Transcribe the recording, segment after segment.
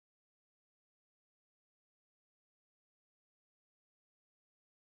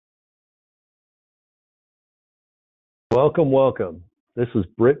Welcome, welcome. This is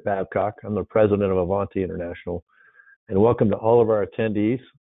Britt Babcock. I'm the president of Avanti International, and welcome to all of our attendees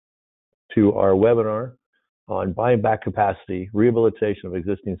to our webinar on buying back capacity, rehabilitation of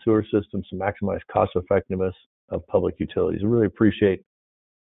existing sewer systems to maximize cost effectiveness of public utilities. I really appreciate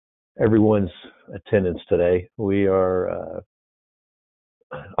everyone's attendance today. We are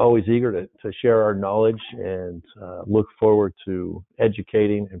always eager to share our knowledge and look forward to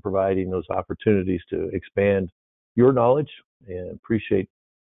educating and providing those opportunities to expand your knowledge, and appreciate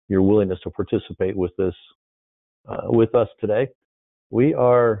your willingness to participate with this with us today. We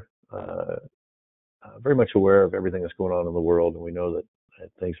are very much aware of everything that's going on in the world, and we know that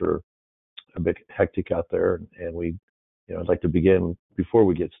things are a bit hectic out there. And I'd like to begin before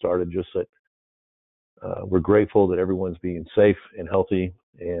we get started, just that we're grateful that everyone's being safe and healthy,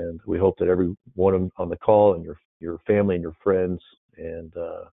 and we hope that everyone on the call and your family and your friends and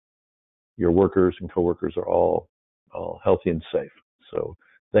your workers and coworkers are all healthy and safe. So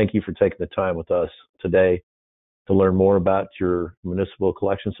thank you for taking the time with us today to learn more about your municipal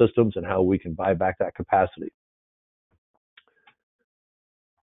collection systems and how we can buy back that capacity.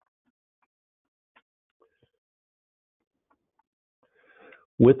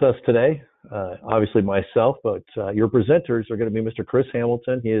 With us today, obviously myself, but your presenters are going to be Mr. Chris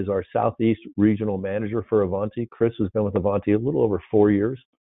Hamilton. He is our Southeast Regional Manager for Avanti. Chris has been with Avanti a little over 4 years,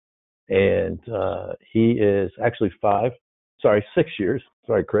 and he is actually 6 years.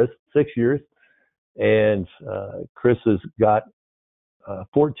 Sorry, Chris, 6 years. And Chris has got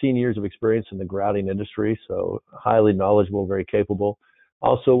 14 years of experience in the grouting industry, so highly knowledgeable, very capable.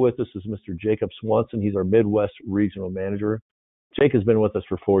 Also with us is Mr. Jacob Swanson. He's our Midwest Regional Manager. Jake has been with us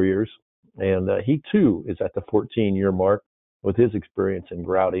for 4 years, and he too is at the 14-year mark with his experience in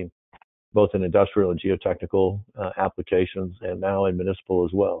grouting, both in industrial and geotechnical applications, and now in municipal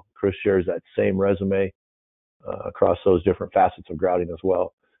as well. Chris shares that same resume across those different facets of grouting as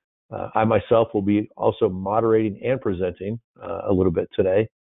well. I myself will be also moderating and presenting a little bit today,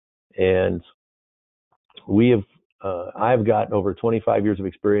 and I've got over 25 years of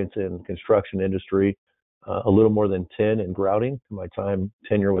experience in construction industry, a little more than 10 in grouting in my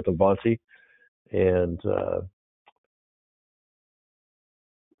tenure with Avanti, and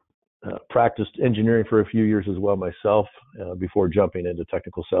practiced engineering for a few years as well myself before jumping into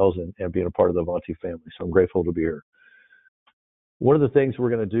technical sales and being a part of the Avanti family. So I'm grateful to be here. One of the things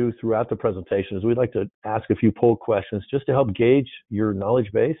we're going to do throughout the presentation is we'd like to ask a few poll questions just to help gauge your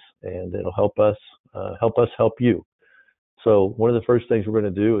knowledge base, and it'll help us help you. So one of the first things we're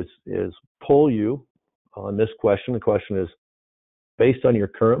going to do is poll you on this question. The question is, based on your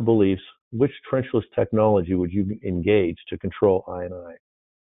current beliefs, which trenchless technology would you engage to control I&I?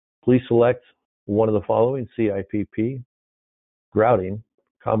 Please select one of the following: CIPP, grouting,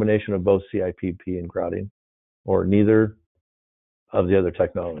 combination of both CIPP and grouting, or neither of the other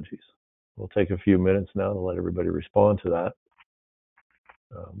technologies. We'll take a few minutes now to let everybody respond to that.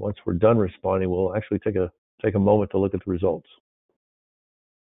 Once we're done responding, we'll actually take a moment to look at the results.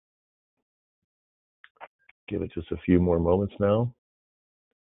 Give it just a few more moments now.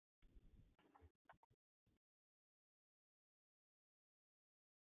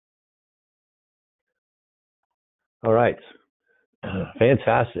 All right,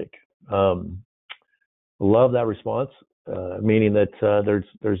 fantastic. Love that response, meaning that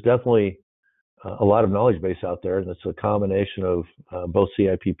there's definitely a lot of knowledge base out there, and it's a combination of both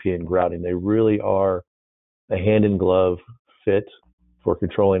CIPP and grouting. They really are a hand-in-glove fit for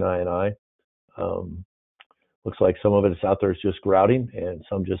controlling I&I. Looks like some of it is out there is just grouting, and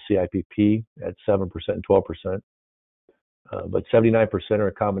some just CIPP at 7% and 12%. But 79% are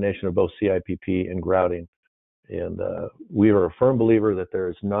a combination of both CIPP and grouting. And we are a firm believer that there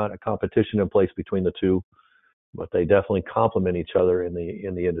is not a competition in place between the two, but they definitely complement each other in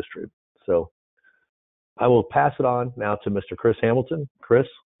the industry. So I will pass it on now to Mr. Chris Hamilton. Chris,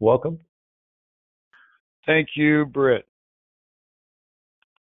 welcome. Thank you, Britt.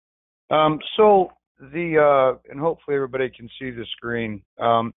 And hopefully everybody can see the screen.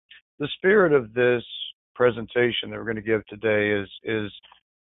 The spirit of this presentation that we're going to give today is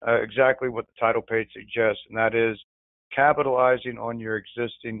exactly what the title page suggests, and that is capitalizing on your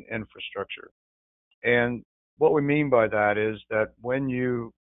existing infrastructure. And what we mean by that is that when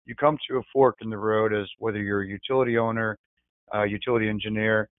you come to a fork in the road, as whether you're a utility owner, utility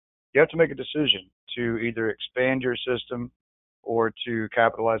engineer, you have to make a decision to either expand your system or to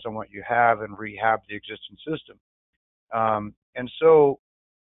capitalize on what you have and rehab the existing system.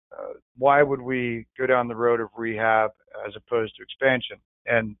 Why would we go down the road of rehab as opposed to expansion?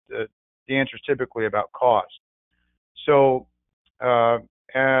 And the answer is typically about cost. So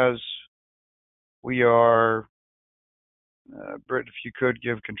as we are Britt, if you could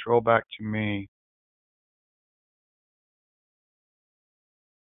give control back to me.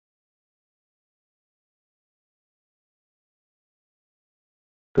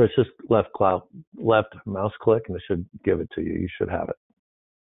 Chris, just left mouse click, and it should give it to you. You should have it.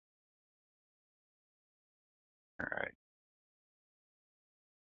 All right.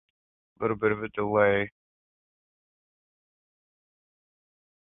 A little bit of a delay.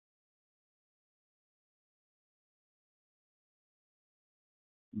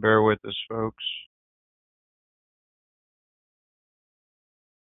 Bear with us, folks.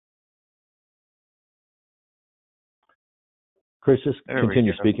 Chris, just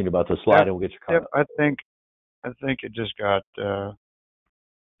continue speaking about the slide, and we'll get your comment. Yep, I think it just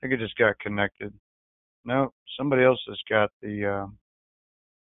got connected. No, somebody else has got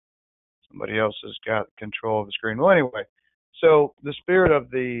control of the screen. Well, anyway, so the spirit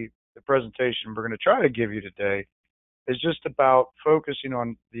of the presentation we're going to try to give you today is just about focusing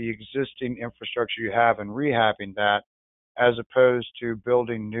on the existing infrastructure you have and rehabbing that, as opposed to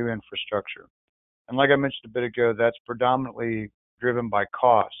building new infrastructure. And like I mentioned a bit ago, that's predominantly driven by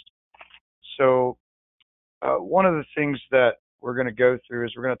cost. So one of the things that we're going to go through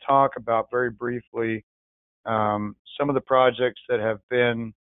is we're going to talk about very briefly some of the projects that have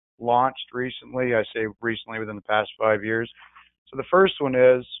been launched recently. I say recently, within the past 5 years. So the first one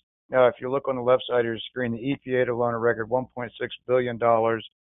is, if you look on the left side of your screen, the EPA to loan a record $1.6 billion to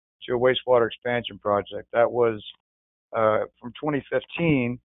a wastewater expansion project. That was from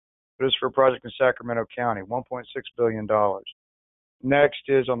 2015. It was for a project in Sacramento County, $1.6 billion. Next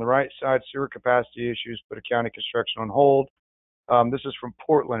is on the right side, sewer capacity issues put a county construction on hold. This is from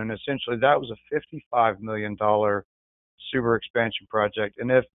Portland, and essentially that was a $55 million sewer expansion project.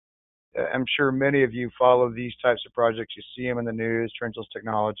 And if I'm sure many of you follow these types of projects, you see them in the news, trenchless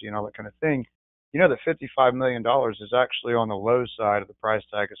technology and all that kind of thing. You know that $55 million is actually on the low side of the price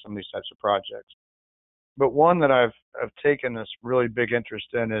tag of some of these types of projects. But one that I've taken this really big interest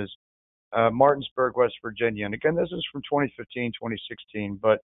in is Martinsburg, West Virginia. And again, this is from 2015, 2016,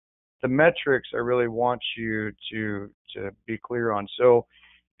 but the metrics I really want you to be clear on. So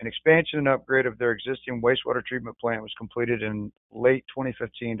an expansion and upgrade of their existing wastewater treatment plant was completed in late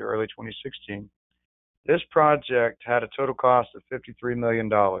 2015 to early 2016. This project had a total cost of $53 million.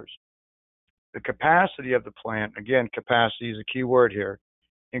 The capacity of the plant, again, capacity is a key word here,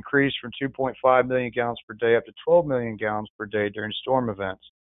 increased from 2.5 million gallons per day up to 12 million gallons per day during storm events.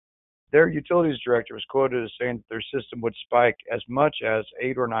 Their utilities director was quoted as saying that their system would spike as much as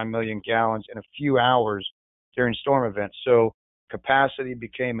 8 or 9 million gallons in a few hours during storm events. So capacity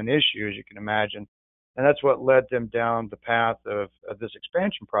became an issue, as you can imagine, and that's what led them down the path of this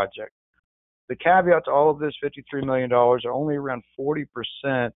expansion project. The caveat to all of this, $53 million, only around 40%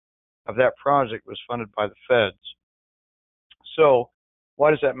 of that project was funded by the feds. So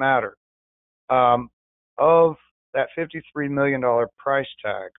why does that matter? Of that $53 million price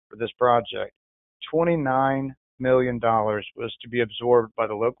tag for this project, $29 million was to be absorbed by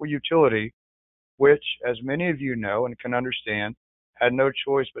the local utility, which, as many of you know and can understand, had no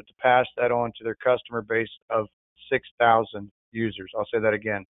choice but to pass that on to their customer base of 6,000 users. I'll say that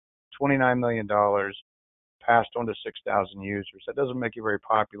again, $29 million passed on to 6,000 users. That doesn't make you very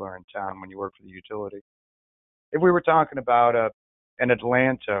popular in town when you work for the utility. If we were talking about an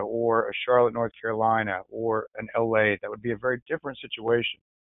Atlanta or a Charlotte, North Carolina, or an LA, that would be a very different situation.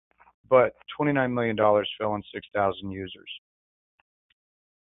 But $29 million fell on 6,000 users.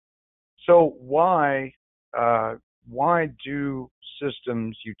 So why do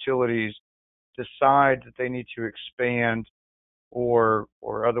systems, utilities decide that they need to expand or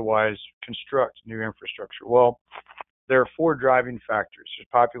otherwise construct new infrastructure? Well, there are 4 driving factors. There's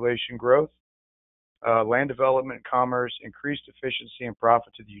population growth, land development, commerce, increased efficiency and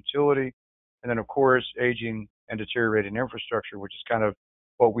profit to the utility, and then, of course, aging and deteriorating infrastructure, which is kind of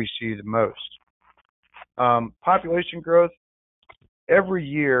what we see the most. Population growth, every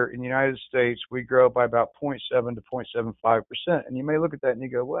year in the United States, we grow by about 0.7 to 0.75%. And you may look at that and you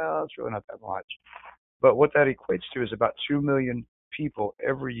go, well, it's really not that much. But what that equates to is about 2 million people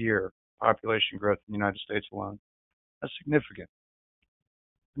every year, population growth in the United States alone. That's significant.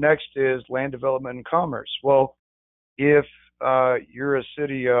 Next is land development and commerce. Well, if you're a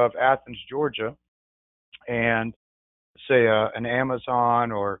city of Athens, Georgia, and say an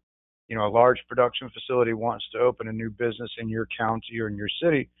Amazon or a large production facility wants to open a new business in your county or in your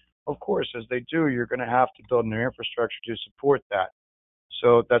city, of course, as they do, you're going to have to build new infrastructure to support that.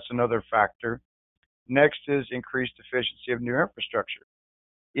 So that's another factor. Next is increased efficiency of new infrastructure.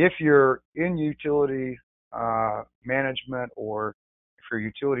 If you're in utility management, or if you're a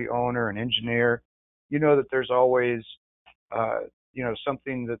utility owner, an engineer, you know that there's always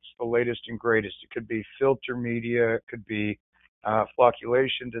something that's the latest and greatest. It could be filter media, it could be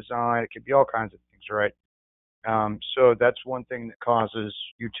flocculation design, it could be all kinds of things, right? So that's one thing that causes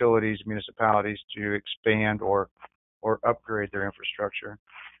utilities, municipalities to expand or upgrade their infrastructure.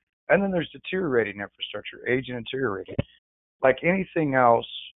 And then there's deteriorating infrastructure, aging and deteriorating. Like anything else,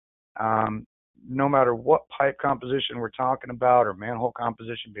 no matter what pipe composition we're talking about, or manhole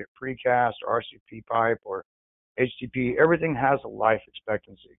composition, be it precast or RCP pipe or HDP, everything has a life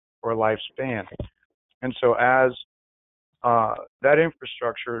expectancy or a lifespan. And so as that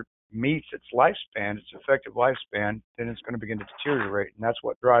infrastructure meets its lifespan, its effective lifespan, then it's going to begin to deteriorate. And that's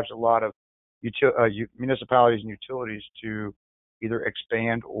what drives a lot of municipalities and utilities to either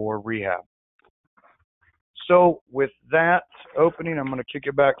expand or rehab. So with that opening, I'm going to kick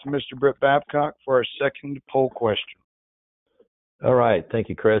it back to Mr. Britt Babcock for our second poll question. All right. Thank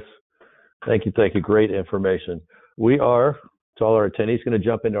you, Chris. Thank you. Great information. We are, to all our attendees, going to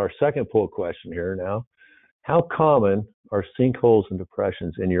jump into our second poll question here now. How common are sinkholes and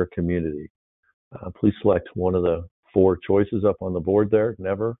depressions in your community? Please select one of the four choices up on the board there.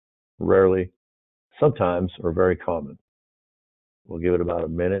 Never, rarely, sometimes, or very common. We'll give it about a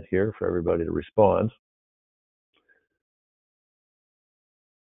minute here for everybody to respond.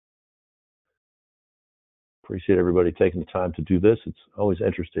 Appreciate everybody taking the time to do this. It's always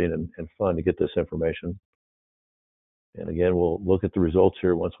interesting and fun to get this information. And again, we'll look at the results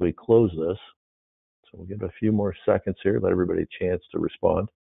here once we close this. So we'll give it a few more seconds here, let everybody a chance to respond.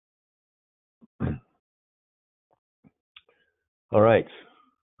 All right.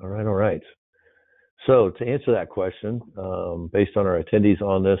 So to answer that question, based on our attendees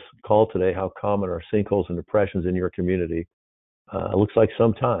on this call today, how common are sinkholes and depressions in your community? It looks like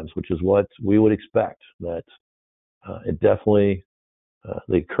sometimes, which is what we would expect, that it definitely,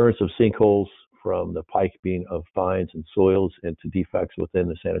 the occurrence of sinkholes from the piping of fines and soils into defects within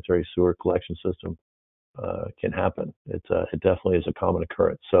the sanitary sewer collection system can happen. It definitely is a common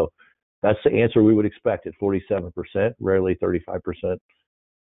occurrence. So that's the answer we would expect at 47%, rarely 35%,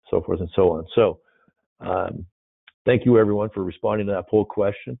 so forth and so on. So thank you everyone for responding to that poll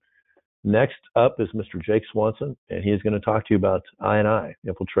question. Next up is Mr. Jake Swanson, and he is going to talk to you about I&I,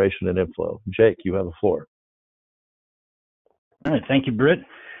 infiltration and inflow. Jake, you have the floor. All right, thank you, Britt.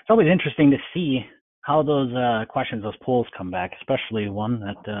 It's always interesting to see how those questions, those polls come back, especially one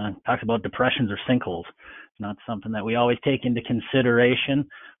that talks about depressions or sinkholes. It's not something that we always take into consideration,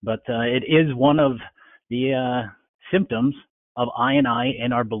 but it is one of the symptoms of I&I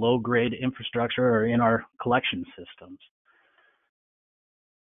in our below-grade infrastructure or in our collection systems.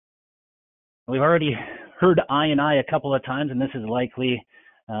 We've already heard I&I a couple of times, and this is likely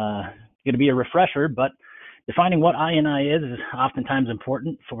going to be a refresher, but defining what I&I is oftentimes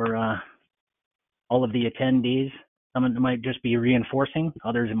important for all of the attendees. Some of it might just be reinforcing,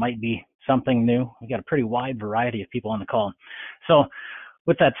 others it might be something new. We've got a pretty wide variety of people on the call. So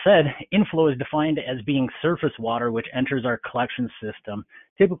with that said, inflow is defined as being surface water which enters our collection system,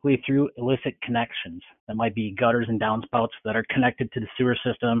 typically through illicit connections. That might be gutters and downspouts that are connected to the sewer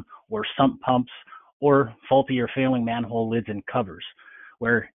system, or sump pumps, or faulty or failing manhole lids and covers.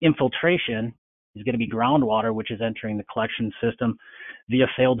 Where infiltration is going to be groundwater which is entering the collection system via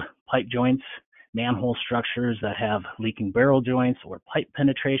failed pipe joints, manhole structures that have leaking barrel joints, or pipe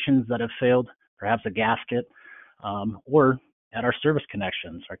penetrations that have failed, perhaps a gasket, or at our service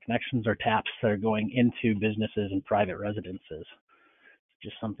connections. Our connections are taps that are going into businesses and private residences.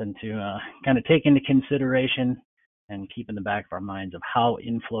 Just something to kind of take into consideration and keep in the back of our minds of how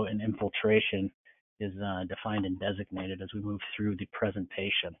inflow and infiltration is defined and designated as we move through the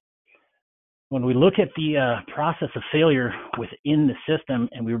presentation. When we look at the process of failure within the system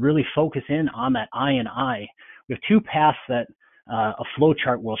and we really focus in on that I&I, we have two paths that a flow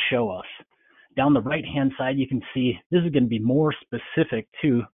chart will show us. Down the right-hand side, you can see this is going to be more specific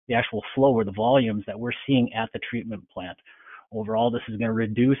to the actual flow or the volumes that we're seeing at the treatment plant. Overall, this is going to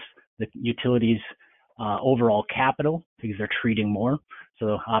reduce the utilities' overall capital because they're treating more.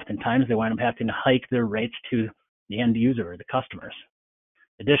 So oftentimes they wind up having to hike their rates to the end user or the customers.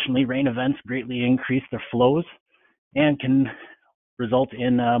 Additionally, rain events greatly increase their flows and can result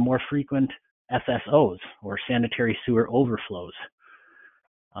in more frequent SSOs, or sanitary sewer overflows.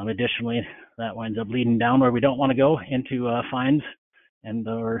 Additionally, that winds up leading down where we don't want to go, into fines and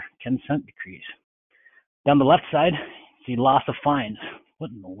or consent decrees. Down the left side, see loss of fines.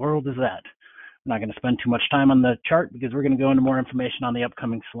 What in the world is that? I'm not going to spend too much time on the chart because we're going to go into more information on the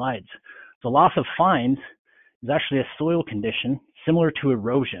upcoming slides. So loss of fines is actually a soil condition similar to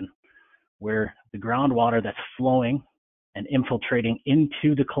erosion, where the groundwater that's flowing and infiltrating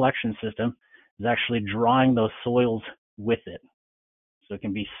into the collection system is actually drawing those soils with it. So it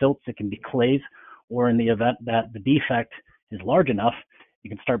can be silts, it can be clays, or in the event that the defect is large enough, you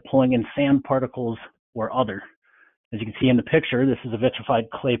can start pulling in sand particles or other. As you can see in the picture, this is a vitrified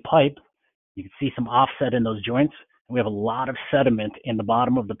clay pipe. You can see some offset in those joints, and we have a lot of sediment in the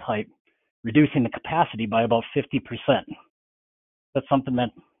bottom of the pipe, reducing the capacity by about 50%. That's something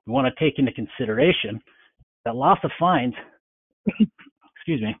that we want to take into consideration. That loss of fines,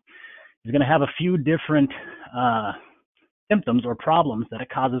 excuse me, is going to have a few different symptoms or problems that it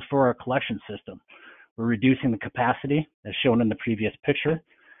causes for our collection system. We're reducing the capacity, as shown in the previous picture.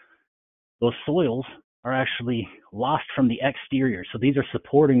 Those soils are actually lost from the exterior. So these are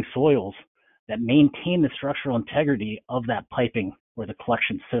supporting soils that maintain the structural integrity of that piping or the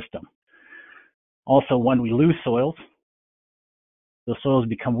collection system. Also, when we lose soils, those soils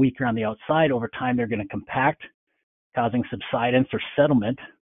become weaker on the outside. Over time, they're going to compact, causing subsidence or settlement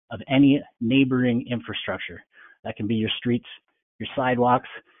of any neighboring infrastructure. That can be your streets, your sidewalks.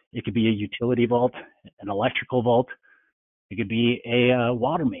 It could be a utility vault, an electrical vault. It could be a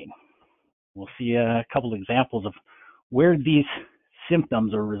water main. We'll see a couple examples of where these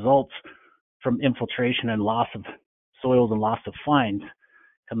symptoms or results from infiltration and loss of soils and loss of fines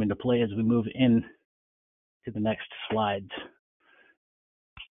come into play as we move in to the next slides.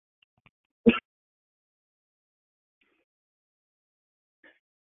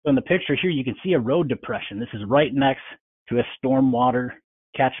 So in the picture here, you can see a road depression. This is right next to a stormwater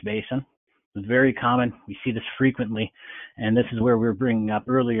catch basin. It's very common. We see this frequently, and this is where we were bringing up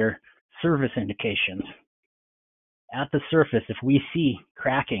earlier surface indications. At the surface, if we see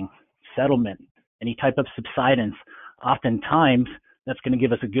cracking, settlement, any type of subsidence, oftentimes that's going to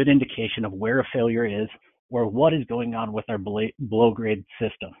give us a good indication of where a failure is or what is going on with our below-grade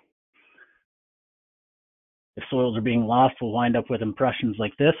system. If soils are being lost, we'll wind up with impressions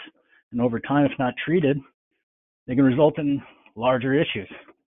like this, and over time, if not treated, they can result in larger issues.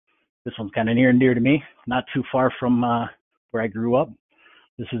 This one's kind of near and dear to me, not too far from where I grew up.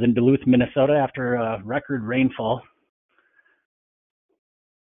 This is in Duluth, Minnesota, after a record rainfall.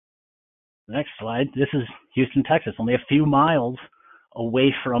 The next slide, this is Houston, Texas, only a few miles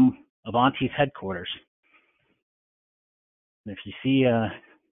away from Avanti's headquarters. And if you see a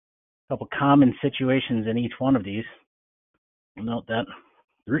couple common situations in each one of these, you'll note that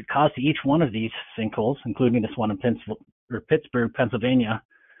the root cause to each one of these sinkholes, including this one in Pittsburgh, Pennsylvania,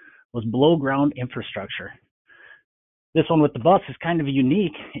 was below ground infrastructure. This one with the bus is kind of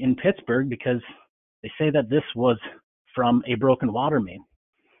unique in Pittsburgh because they say that this was from a broken water main.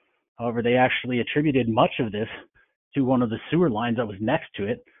 However, they actually attributed much of this to one of the sewer lines that was next to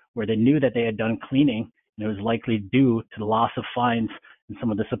it, where they knew that they had done cleaning, and it was likely due to the loss of fines and some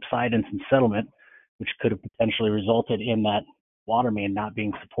of the subsidence and settlement, which could have potentially resulted in that water main not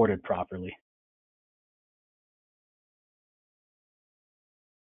being supported properly.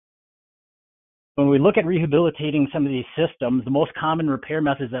 When we look at rehabilitating some of these systems, the most common repair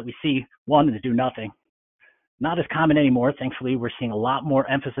methods that we see, one is do nothing. Not as common anymore. Thankfully, we're seeing a lot more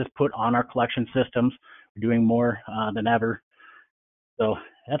emphasis put on our collection systems. We're doing more than ever. So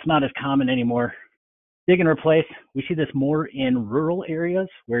that's not as common anymore. Dig and replace, we see this more in rural areas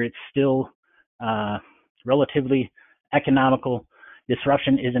where it's still relatively economical.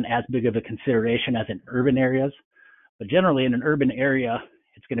 Disruption isn't as big of a consideration as in urban areas. But generally in an urban area,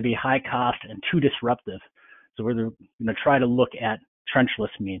 it's going to be high cost and too disruptive. So we're going to try to look at trenchless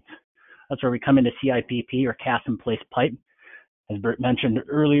means. That's where we come into CIPP or cast in place pipe. As Bert mentioned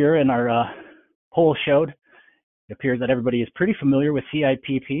earlier in our poll showed, it appears that everybody is pretty familiar with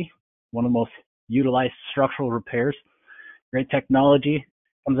CIPP, one of the most utilized structural repairs. Great technology,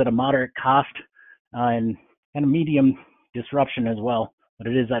 comes at a moderate cost and kind of medium disruption as well, but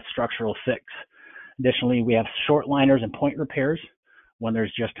it is that structural fix. Additionally, we have short liners and point repairs when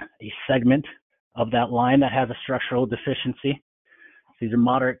there's just a segment of that line that has a structural deficiency. These are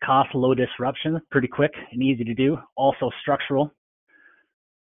moderate cost, low disruption, pretty quick and easy to do, also structural.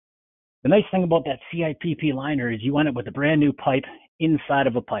 The nice thing about that CIPP liner is you end up with a brand new pipe inside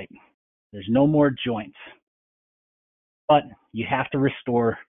of a pipe. There's no more joints, but you have to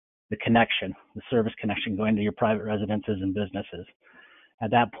restore the connection, the service connection going to your private residences and businesses.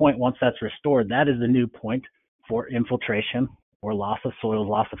 At that point, once that's restored, that is the new point for infiltration or loss of soils,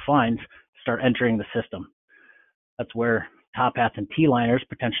 loss of fines, start entering the system. That's where top hats and T-liners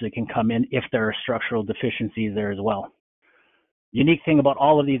potentially can come in if there are structural deficiencies there as well. The unique thing about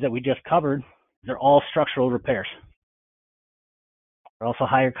all of these that we just covered, they're all structural repairs. They're also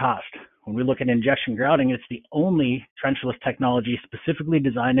higher cost. When we look at injection grouting, it's the only trenchless technology specifically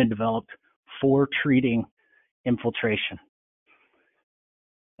designed and developed for treating infiltration.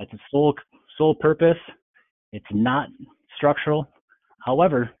 That's its sole purpose. It's not structural.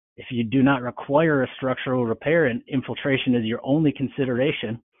 However, if you do not require a structural repair and infiltration is your only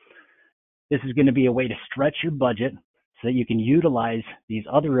consideration, this is going to be a way to stretch your budget so that you can utilize these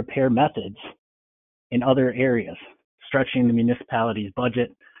other repair methods in other areas, stretching the municipality's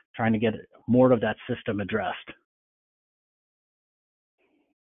budget, trying to get more of that system addressed.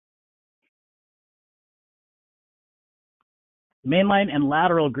 Mainline and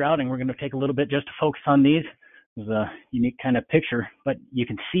lateral grouting, we're going to take a little bit just to focus on these. It's a unique kind of picture, but you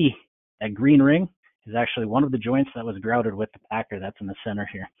can see that green ring is actually one of the joints that was grouted with the packer that's in the center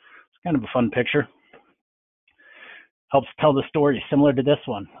here. It's kind of a fun picture. Helps tell the story similar to this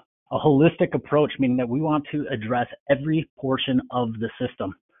one. A holistic approach, meaning that we want to address every portion of the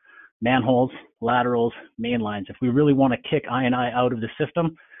system. Manholes, laterals, main lines. If we really want to kick I&I out of the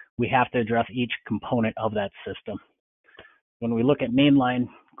system, we have to address each component of that system. When we look at mainline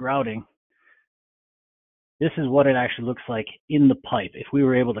grouting, this is what it actually looks like in the pipe. If we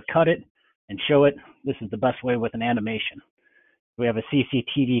were able to cut it and show it, this is the best way with an animation. We have a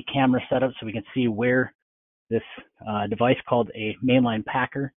CCTV camera set up so we can see where this device called a mainline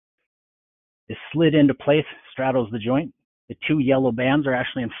packer is slid into place, straddles the joint. The two yellow bands are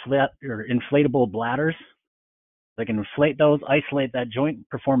actually inflatable bladders. They can inflate those, isolate that joint,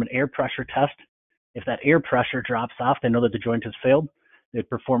 perform an air pressure test. If that air pressure drops off, they know that the joint has failed. They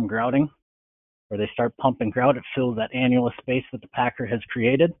perform grouting, or they start pumping grout. It fills that annulus space that the packer has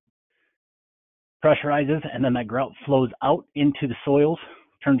created, pressurizes, and then that grout flows out into the soils,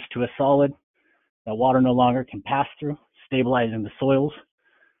 turns to a solid. That water no longer can pass through, stabilizing the soils.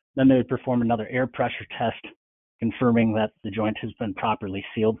 Then they would perform another air pressure test, confirming that the joint has been properly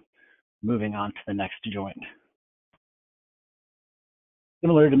sealed, moving on to the next joint.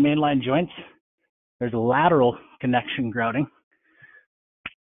 Similar to mainline joints, there's a lateral connection grouting.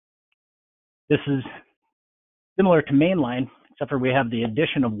 This is similar to mainline, except for we have the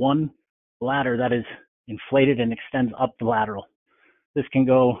addition of one ladder that is inflated and extends up the lateral. This can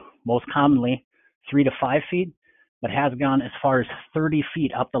go most commonly 3 to 5 feet, but has gone as far as 30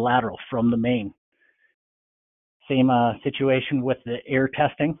 feet up the lateral from the main. Same situation with the air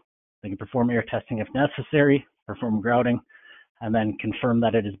testing. They can perform air testing if necessary, perform grouting, and then confirm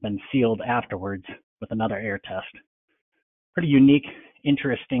that it has been sealed afterwards with another air test. Pretty unique,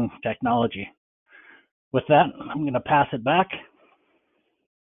 interesting technology. With that, I'm going to pass it back.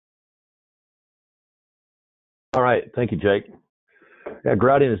 All right. Thank you, Jake. Yeah,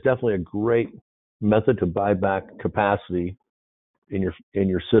 grouting is definitely a great method to buy back capacity in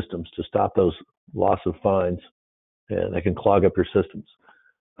your systems to stop those loss of fines, and they can clog up your systems.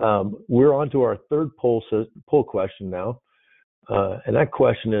 We're on to our third poll question now. And that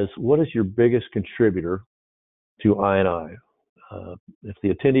question is, what is your biggest contributor to I&I? If the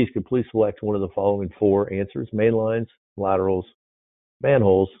attendees could please select one of the following 4 answers: main lines, laterals,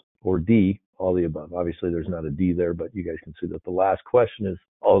 manholes, or D, all the above. Obviously, there's not a D there, but you guys can see that the last question is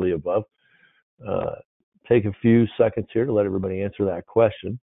all the above. Take a few seconds here to let everybody answer that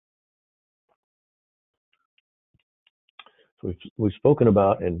question. So we've spoken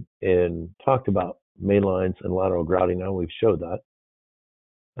about and talked about main lines and lateral grouting. Now we've showed that.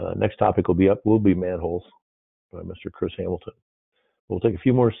 Next topic will be manholes by Mr. Chris Hamilton. We'll take a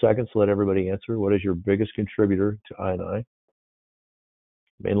few more seconds to let everybody answer. What is your biggest contributor to I&I?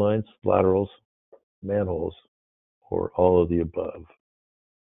 Main lines, laterals, manholes, or all of the above?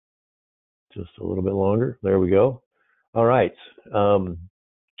 Just a little bit longer. There we go. All right.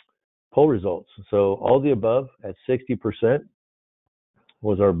 Poll results. So all the above at 60%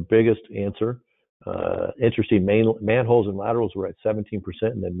 was our biggest answer. Interesting, manholes and laterals were at 17%,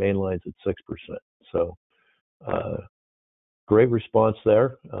 and then main lines at 6%. So great response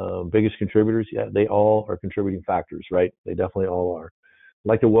there. Biggest contributors, yeah, they all are contributing factors, right? They definitely all are. I'd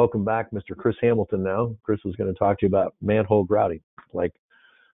like to welcome back Mr. Chris Hamilton now. Chris is going to talk to you about manhole grouting. Like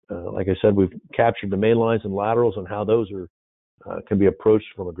I said, we've captured the main lines and laterals and how those can be approached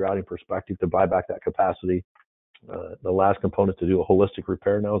from a grouting perspective to buy back that capacity. The last component to do a holistic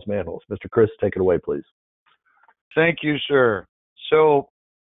repair now is manholes. Mr. Chris, take it away, please. Thank you, sir. So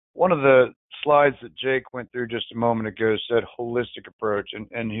one of the slides that Jake went through just a moment ago said holistic approach,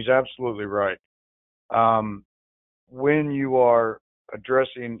 and he's absolutely right. When you are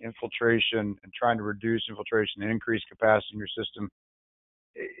addressing infiltration and trying to reduce infiltration and increase capacity in your system,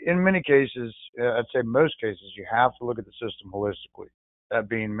 in many cases, I'd say most cases, you have to look at the system holistically, that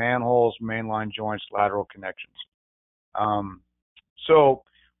being manholes, mainline joints, lateral connections. So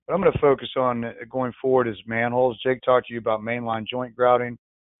what I'm going to focus on going forward is manholes. Jake talked to you about mainline joint grouting,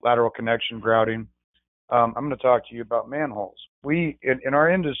 lateral connection grouting. I'm going to talk to you about manholes. In our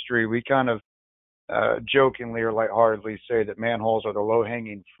industry, we kind of jokingly or lightheartedly say that manholes are the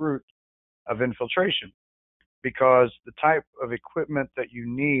low-hanging fruit of infiltration, because the type of equipment that you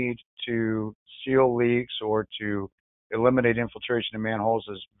need to seal leaks or to eliminate infiltration in manholes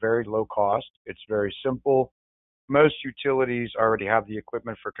is very low cost. It's very simple. Most utilities already have the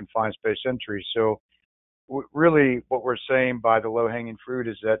equipment for confined space entry. So really what we're saying by the low-hanging fruit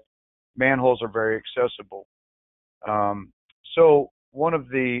is that manholes are very accessible. So one of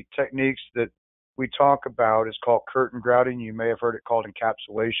the techniques that we talk about is called curtain grouting. You may have heard it called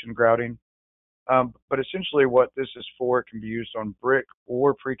encapsulation grouting. But essentially what this is for, it can be used on brick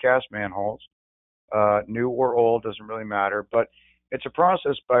or precast manholes, new or old, doesn't really matter. But it's a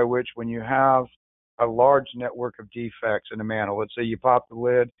process by which, when you have a large network of defects in a manhole, let's say you pop the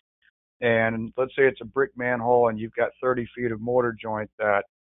lid, and let's say it's a brick manhole and you've got 30 feet of mortar joint that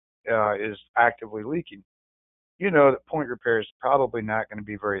is actively leaking, you know that point repair is probably not going to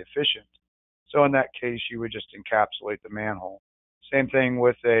be very efficient. So in that case, you would just encapsulate the manhole. Same thing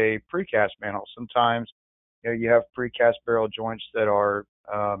with a precast manhole. Sometimes you have precast barrel joints that are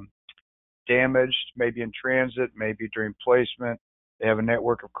damaged, maybe in transit, maybe during placement. They have a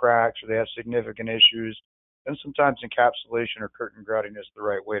network of cracks, or they have significant issues. And sometimes encapsulation or curtain grouting is the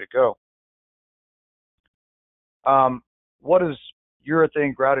right way to go. What does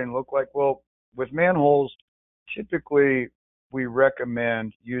urethane grouting look like? Well, with manholes, typically we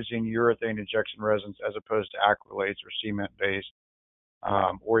recommend using urethane injection resins as opposed to acrylates or cement-based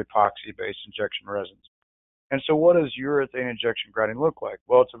or epoxy-based injection resins. And so what does urethane injection grouting look like?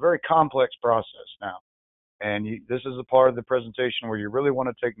 Well, it's a very complex process now. And this is a part of the presentation where you really want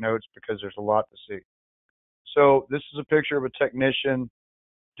to take notes, because there's a lot to see. So this is a picture of a technician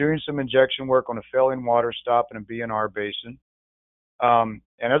doing some injection work on a failing water stop in a BNR basin. And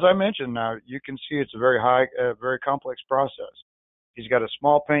as I mentioned, now you can see it's a very complex process. He's got a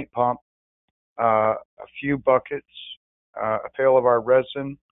small paint pump, a few buckets, a pail of our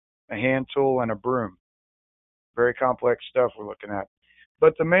resin, a hand tool, and a broom. Very complex stuff we're looking at.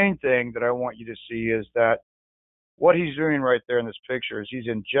 But the main thing that I want you to see is that what he's doing right there in this picture is he's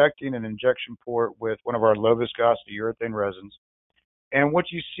injecting an injection port with one of our low viscosity urethane resins. And what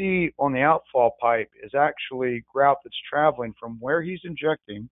you see on the outfall pipe is actually grout that's traveling from where he's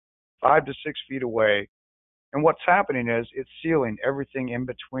injecting 5 to 6 feet away. And what's happening is it's sealing everything in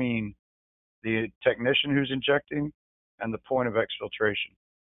between the technician who's injecting and the point of exfiltration.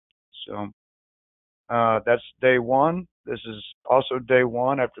 So that's day one. This is also day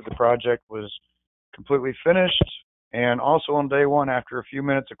one after the project was completely finished. And also on day one, after a few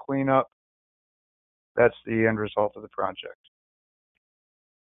minutes of cleanup, that's the end result of the project.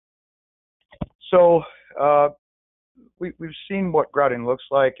 So we've seen what grouting looks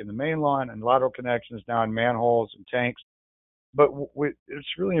like in the main line and lateral connections, now in manholes and tanks. But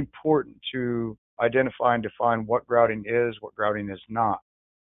it's really important to identify and define what grouting is, what grouting is not.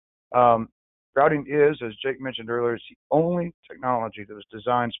 Grouting is, as Jake mentioned earlier, it's the only technology that was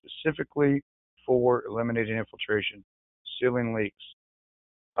designed specifically for eliminating infiltration, sealing leaks.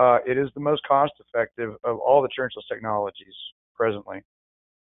 It is the most cost-effective of all the trenchless technologies presently.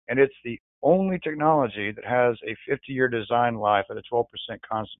 And it's the only technology that has a 50-year design life at a 12%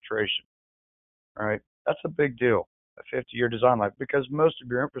 concentration. All right, that's a big deal, a 50-year design life, because most of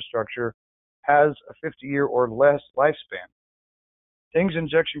your infrastructure has a 50-year or less lifespan. Things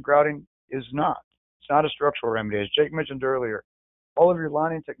injection grouting is not. It's not a structural remedy. As Jake mentioned earlier, all of your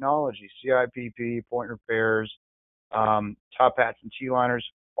lining technology, CIPP, point repairs, top hats and T-liners,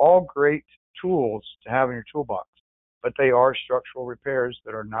 all great tools to have in your toolbox, but they are structural repairs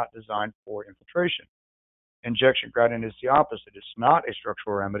that are not designed for infiltration. Injection grouting is the opposite. It's not a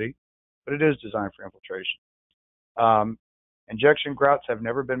structural remedy, but it is designed for infiltration. Injection grouts have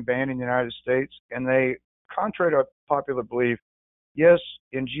never been banned in the United States, and they, contrary to popular belief, yes,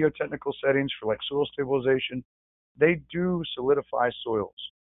 in geotechnical settings for like soil stabilization, they do solidify soils,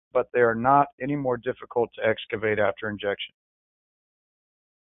 but they are not any more difficult to excavate after injection.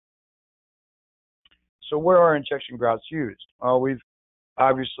 So where are injection grouts used? Well, we've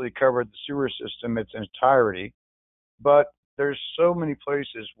obviously covered the sewer system in its entirety, but there's so many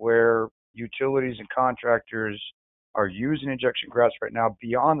places where utilities and contractors are using injection grouts right now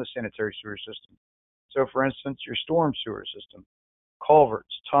beyond the sanitary sewer system. So for instance, your storm sewer system,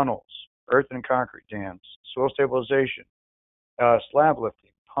 culverts, tunnels, earth and concrete dams, soil stabilization, slab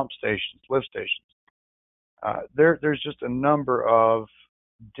lifting, pump stations, lift stations. There's just a number of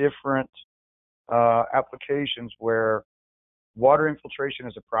different applications where water infiltration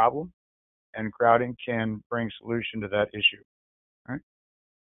is a problem, and grouting can bring solution to that issue. All right?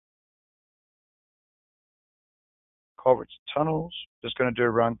 Culverts, tunnels. Just going to do a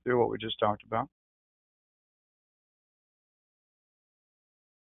run through what we just talked about.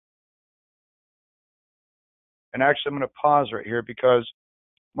 And actually, I'm going to pause right here because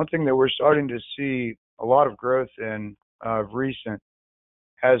one thing that we're starting to see a lot of growth in recent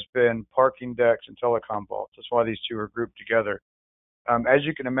has been parking decks and telecom vaults. That's why these two are grouped together. As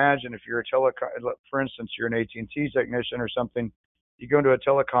you can imagine, if you're a for instance, you're an AT&T technician or something, you go into a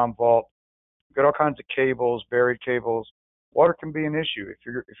telecom vault, you've got all kinds of cables, buried cables. Water can be an issue.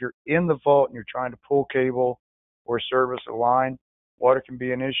 If you're in the vault and you're trying to pull cable or service a line, water can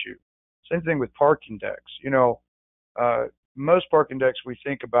be an issue. Same thing with parking decks. Most parking decks we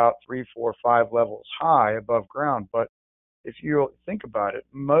think about 3, 4, 5 levels high above ground, but if you think about it,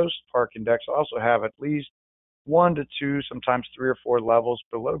 most parking decks also have at least 1 to 2, sometimes 3 or 4 levels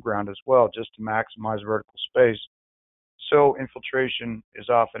below ground as well, just to maximize vertical space. So infiltration is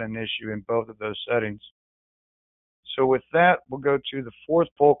often an issue in both of those settings. So with that, we'll go to the 4th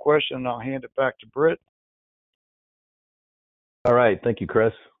poll question, and I'll hand it back to Britt. All right. Thank you,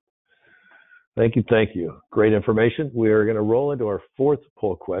 Chris. Thank you. Great information. We are going to roll into our 4th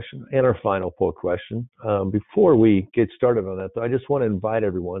poll question and our final poll question. Before we get started on that, though, I just want to invite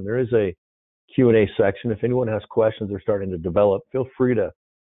everyone. There is a Q&A section. If anyone has questions they're starting to develop, feel free to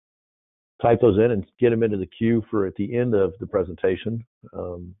type those in and get them into the queue for at the end of the presentation,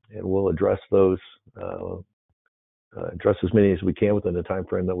 and we'll address those, address as many as we can within the time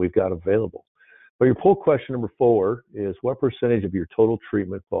frame that we've got available. But your poll question number 4 is, what percentage of your total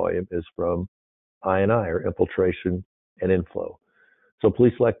treatment volume is from I&I, or infiltration and inflow? So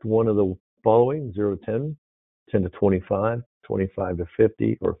please select one of the following: 0 to 10, 10 to 25, 25 to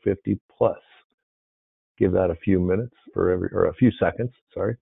 50, or 50 plus. Give that a few minutes or a few seconds,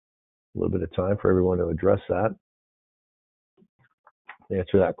 sorry. A little bit of time for everyone to address that,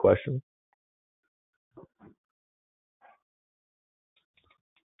 answer that question.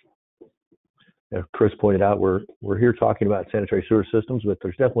 As Chris pointed out, we're here talking about sanitary sewer systems, but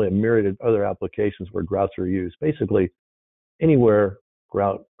there's definitely a myriad of other applications where grouts are used. Basically, anywhere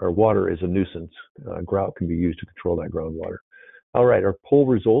grout or water is a nuisance, grout can be used to control that groundwater. All right, our poll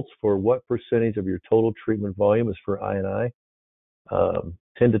results for what percentage of your total treatment volume is for I&I.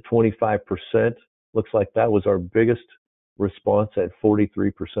 10 to 25%. Looks like that was our biggest response at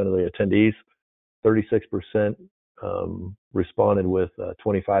 43% of the attendees. 36% responded with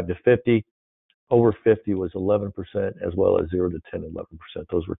 25 to 50. Over 50 was 11%, as well as 0 to 10, 11%.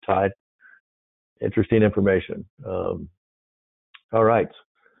 Those were tied. Interesting information. All right.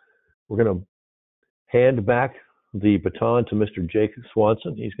 We're going to hand back the baton to Mr. Jake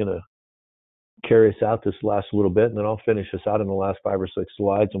Swanson. He's going to carry us out this last little bit, and then I'll finish us out in the last 5 or 6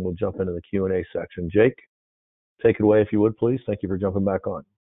 slides, and we'll jump into the Q&A section. Jake, take it away if you would, please. Thank you for jumping back on.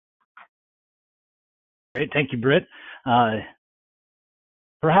 Great. Thank you, Britt.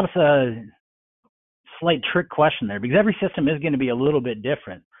 Perhaps a slight trick question there, because every system is going to be a little bit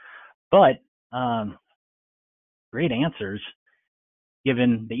different, but great answers,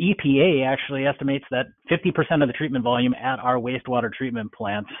 given the EPA actually estimates that 50% of the treatment volume at our wastewater treatment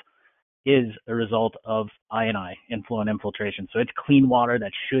plants is a result of I&I, inflow and infiltration. So it's clean water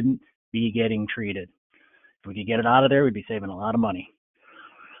that shouldn't be getting treated. If we could get it out of there, we'd be saving a lot of money.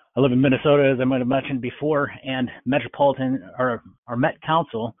 I live in Minnesota, as I might have mentioned before, and our Met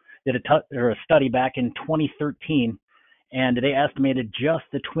Council did a study back in 2013, and they estimated just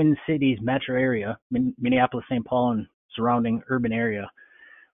the Twin Cities metro area, Minneapolis, St. Paul, and surrounding urban area,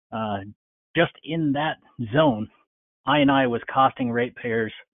 just in that zone, I&I was costing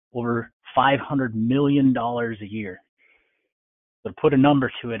ratepayers over $500 million a year. So to put a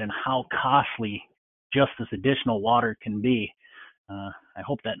number to it and how costly just this additional water can be, I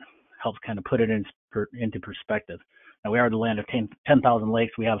hope that helps kind of put it into perspective. Now, we are the land of 10,000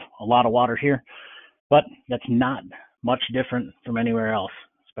 lakes. We have a lot of water here, but that's not much different from anywhere else,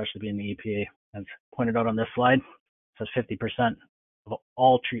 especially being the EPA. As pointed out on this slide, it says 50% of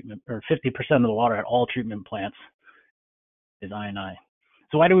all treatment, or 50% of the water at all treatment plants is I&I.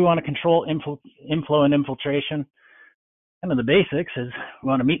 So why do we want to control inflow and infiltration? Kind of the basics is we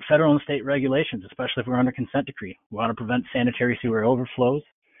want to meet federal and state regulations, especially if we're under consent decree. We want to prevent sanitary sewer overflows.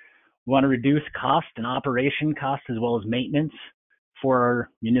 We want to reduce cost and operation costs as well as maintenance for our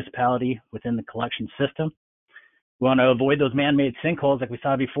municipality within the collection system. We want to avoid those man-made sinkholes like we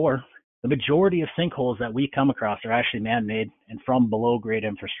saw before. The majority of sinkholes that we come across are actually man-made and from below-grade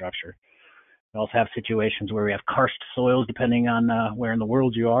infrastructure. We also have situations where we have karst soils, depending on where in the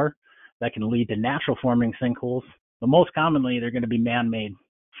world you are, that can lead to natural forming sinkholes. But most commonly, they're going to be man-made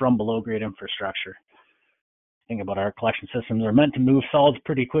from below-grade infrastructure. Think about our collection systems are meant to move solids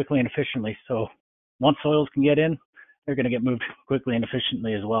pretty quickly and efficiently. So once soils can get in, they're going to get moved quickly and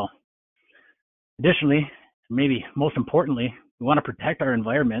efficiently as well. Additionally, maybe most importantly, we want to protect our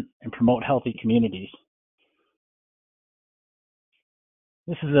environment and promote healthy communities.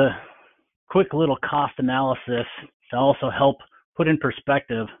 This is a quick little cost analysis to also help put in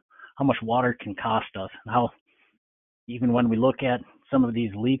perspective how much water can cost us, and how even when we look at some of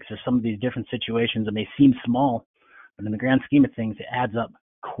these leaks or some of these different situations, it may seem small, but in the grand scheme of things, it adds up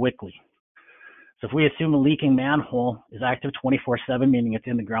quickly. So if we assume a leaking manhole is active 24/7, meaning it's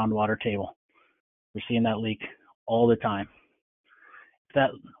in the groundwater table, we're seeing that leak all the time. If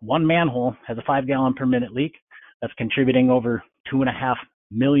that one manhole has a 5 gallon per minute leak, that's contributing over 2.5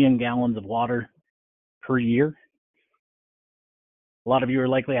 million gallons of water per year. A lot of you are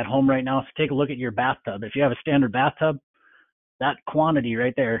likely at home right now, so take a look at your bathtub. If you have a standard bathtub, that quantity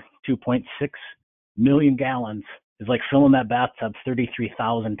right there, 2.6 million gallons, is like filling that bathtub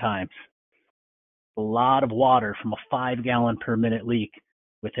 33,000 times. A lot of water from a 5 gallon per minute leak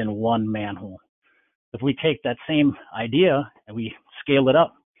within one manhole. If we take that same idea and we scale it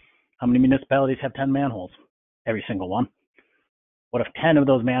up, how many municipalities have 10 manholes? Every single one. What if 10 of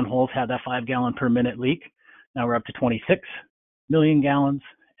those manholes had that 5 gallon per minute leak? Now we're up to 26 million gallons.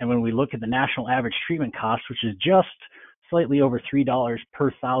 And when we look at the national average treatment cost, which is just slightly over $3 per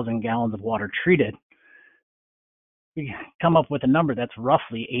 1,000 gallons of water treated, we come up with a number that's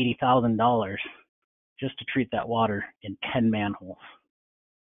roughly $80,000 just to treat that water in 10 manholes.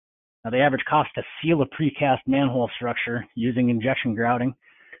 Now, the average cost to seal a precast manhole structure using injection grouting,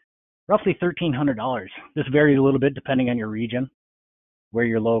 roughly $1,300. This varies a little bit depending on your region, where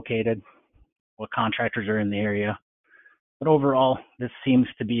you're located, what contractors are in the area. But overall, this seems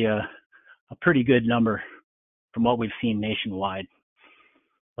to be a pretty good number from what we've seen nationwide.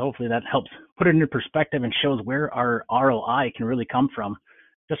 So hopefully that helps put it into perspective and shows where our ROI can really come from,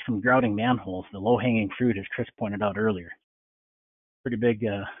 just from grouting manholes, the low-hanging fruit, as Chris pointed out earlier. Pretty big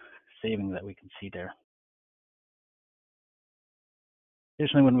saving that we can see there.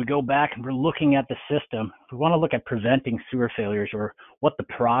 Additionally, when we go back and we're looking at the system, we want to look at preventing sewer failures, or what the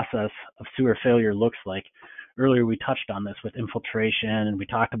process of sewer failure looks like. Earlier we touched on this with infiltration, and we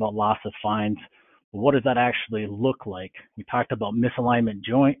talked about loss of fines. But what does that actually look like? We talked about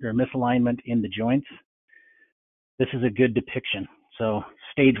misalignment in the joints. This is a good depiction. So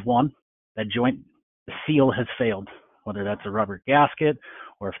stage one, that joint, the seal has failed, whether that's a rubber gasket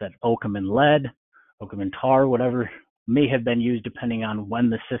or if that's oakum and lead, oakum and tar, whatever may have been used depending on when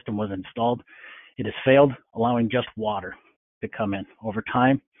the system was installed. It has failed, allowing just water to come in. Over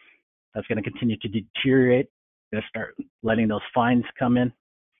time, that's going to continue to deteriorate. Going to start letting those fines come in.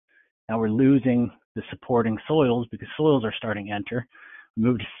 Now we're losing the supporting soils because soils are starting to enter. We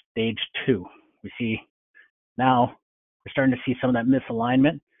move to stage two. We see now we're starting to see some of that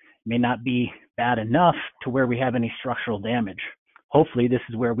misalignment. It may not be bad enough to where we have any structural damage. Hopefully this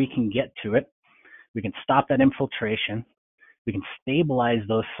is where we can get to it. We can stop that infiltration. We can stabilize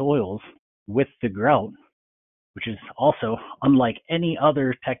those soils with the grout, which is also unlike any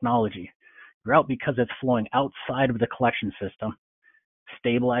other technology. Grout, because it's flowing outside of the collection system,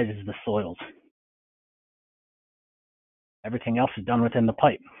 stabilizes the soils. Everything else is done within the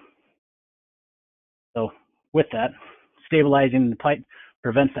pipe. So with that, stabilizing the pipe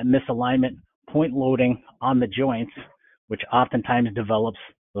prevents that misalignment, point loading on the joints, which oftentimes develops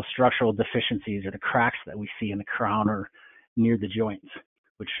those structural deficiencies or the cracks that we see in the crown or near the joints,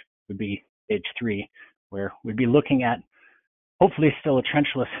 which would be stage three, where we'd be looking at hopefully still a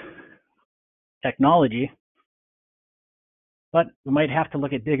trenchless technology, but we might have to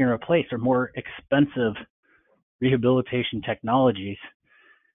look at dig and replace or more expensive rehabilitation technologies.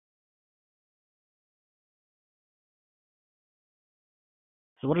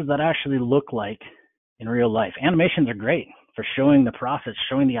 So what does that actually look like in real life? Animations are great for showing the process,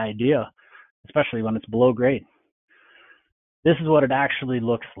 showing the idea, especially when it's below grade. This is what it actually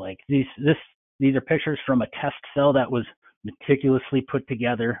looks like. These are pictures from a test cell that was meticulously put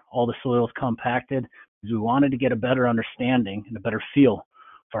together, all the soils compacted, because we wanted to get a better understanding and a better feel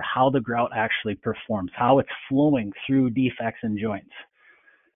for how the grout actually performs, how it's flowing through defects in joints.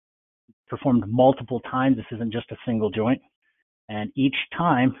 Performed multiple times. This isn't just a single joint. And each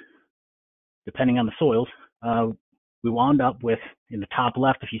time, depending on the soils, we wound up with, in the top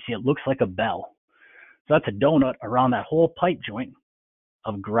left, if you see, it looks like a bell. So that's a donut around that whole pipe joint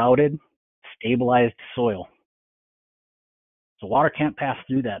of grouted, stabilized soil. So water can't pass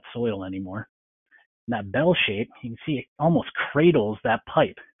through that soil anymore. And that bell shape, you can see it almost cradles that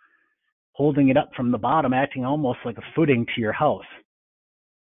pipe, holding it up from the bottom, acting almost like a footing to your house.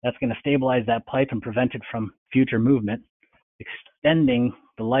 That's going to stabilize that pipe and prevent it from future movement, extending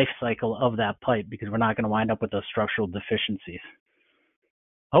the life cycle of that pipe, because we're not going to wind up with those structural deficiencies.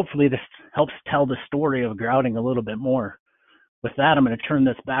 Hopefully this helps tell the story of grouting a little bit more. With that, I'm going to turn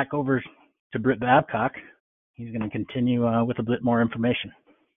this back over to Britt Babcock. he's going to continue with a bit more information.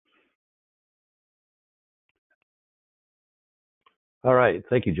 All right.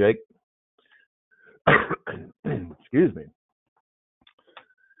 Thank you, Jake. Excuse me.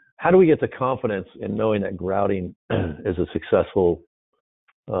 How do we get the confidence in knowing that grouting is a successful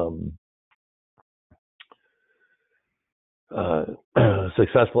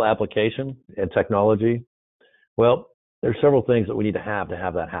successful application and technology? Well, there's several things that we need to have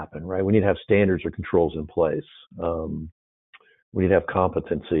that happen, right? We need to have standards or controls in place. We need to have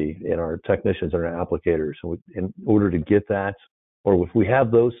competency in our technicians and our applicators. In order to get that, or if we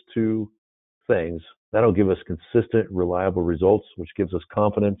have those two things, that'll give us consistent, reliable results, which gives us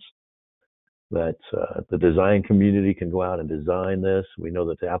confidence that the design community can go out and design this. We know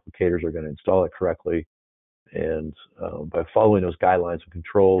that the applicators are going to install it correctly. And by following those guidelines and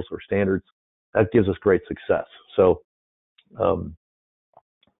controls or standards, that gives us great success. So,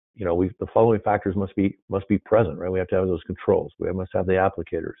 the following factors must be present, right? We have to have those controls. We must have the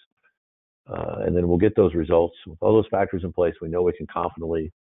applicators. And then we'll get those results. With all those factors in place, we know we can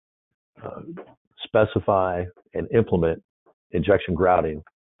confidently specify and implement injection grouting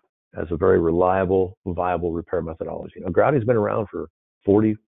as a very reliable, viable repair methodology. Now, grouting's been around for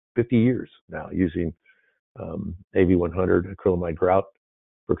 40, 50 years now, using AV100 acrylamide grout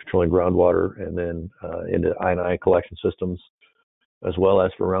for controlling groundwater, and then into I&I collection systems, as well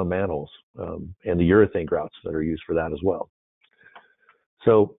as for around manholes, and the urethane grouts that are used for that as well.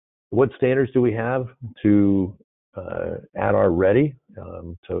 So what standards do we have to at our ready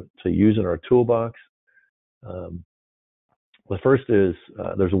to use in our toolbox? The first is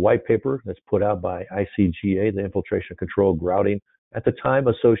there's a white paper that's put out by ICGA, the Infiltration Control Grouting. At the time,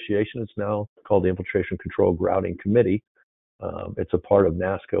 association, it's now called the Infiltration Control Grouting Committee. It's a part of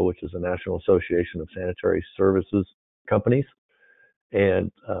NASCO, which is the National Association of Sanitary Services Companies.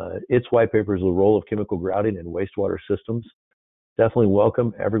 And its white paper is the role of chemical grouting in wastewater systems. Definitely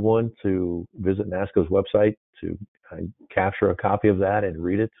welcome everyone to visit NASCO's website to capture a copy of that and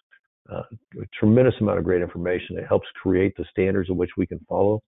read it. A tremendous amount of great information. It helps create the standards in which we can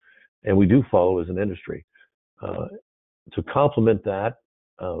follow, and we do follow as an industry. To complement that,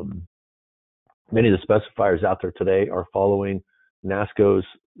 many of the specifiers out there today are following NASCO's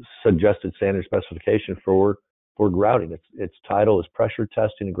suggested standard specification for grouting. Its title is Pressure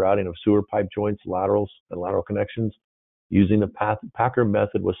Testing and Grouting of Sewer Pipe Joints, Laterals, and Lateral Connections using the Packer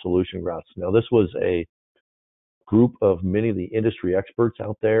method with solution grouts. Now, this was a group of many of the industry experts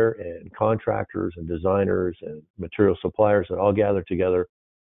out there, and contractors and designers and material suppliers that all gathered together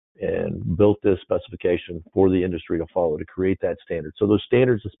and built this specification for the industry to follow, to create that standard. So those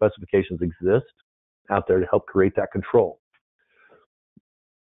standards and specifications exist out there to help create that control.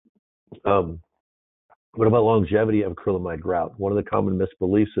 What about longevity of acrylamide grout? One of the common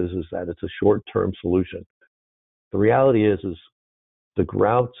misbeliefs is that it's a short-term solution. The reality is the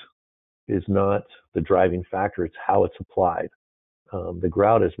grout is not the driving factor. It's how it's applied. The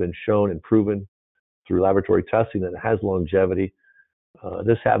grout has been shown and proven through laboratory testing that it has longevity.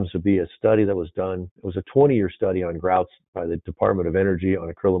 This happens to be a study that was done. It was a 20-year study on grouts by the Department of Energy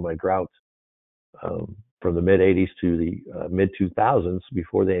on acrylamide grout from the mid-'80s to the mid-2000s,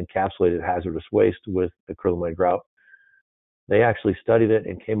 before they encapsulated hazardous waste with acrylamide grout. They actually studied it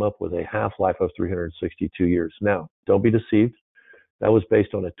and came up with a half-life of 362 years. Now, don't be deceived. That was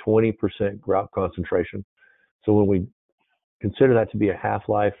based on a 20% grout concentration. So when we consider that to be a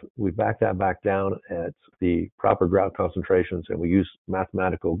half-life, we back that back down at the proper grout concentrations, and we use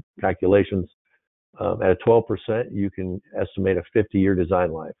mathematical calculations. At a 12%, you can estimate a 50-year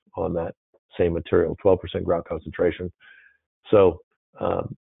design life on that same material, 12% grout concentration. So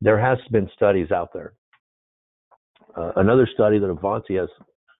there has been studies out there. Another study that Avanti has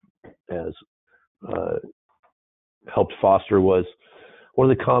helped foster was, one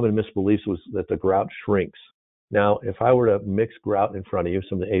of the common misbeliefs was that the grout shrinks. Now, if I were to mix grout in front of you,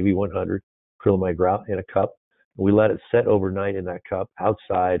 some of the AV100 acrylamide grout in a cup, and we let it set overnight in that cup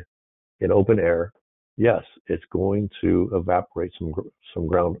outside in open air, yes, it's going to evaporate some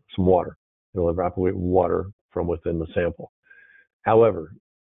water. It'll evaporate water from within the sample. However,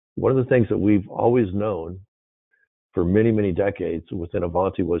 one of the things that we've always known for many, many decades within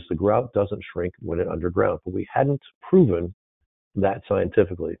Avanti was the grout doesn't shrink when it's underground, but we hadn't proven that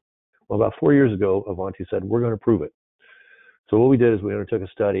scientifically. Well, about 4 years ago, Avanti said, we're going to prove it. So what we did is we undertook a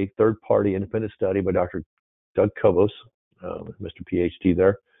study, third-party independent study by Dr. Doug Kovos, Mr. PhD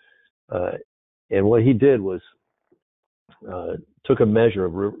there. And what he did was took a measure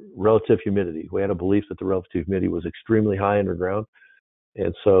of relative humidity. We had a belief that the relative humidity was extremely high underground.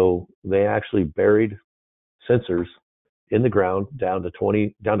 And so they actually buried sensors in the ground down to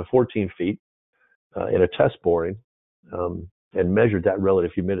 14 feet. in a test boring and measured that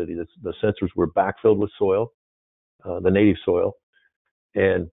relative humidity. The sensors were backfilled with soil, the native soil.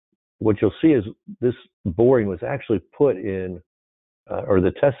 And what you'll see is this boring was actually put in, or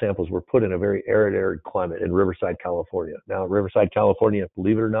the test samples were put in a very arid climate in Riverside, California. Now, Riverside, California,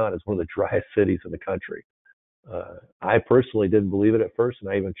 believe it or not, is one of the driest cities in the country. I personally didn't believe it at first, and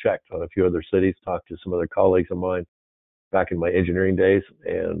I even checked on a few other cities, talked to some other colleagues of mine back in my engineering days,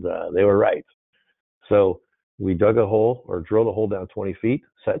 and they were right. So we dug a hole or drilled a hole down 20 feet,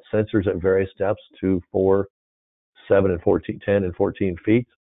 set sensors at various depths, 2, 4, 7, and 14, 10, and 14 feet,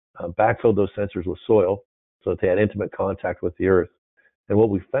 backfilled those sensors with soil so that they had intimate contact with the earth. And what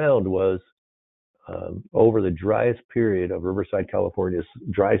we found was over the driest period of Riverside, California's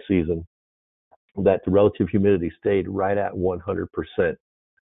dry season, that the relative humidity stayed right at 100%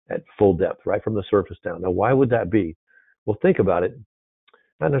 at full depth, right from the surface down. Now, why would that be? Well, think about it.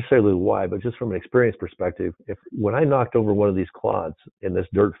 Not necessarily why, but just from an experience perspective, when I knocked over one of these clods in this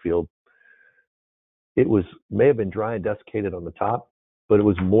dirt field, it may have been dry and desiccated on the top, but it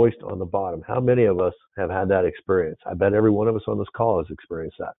was moist on the bottom. How many of us have had that experience? I bet every one of us on this call has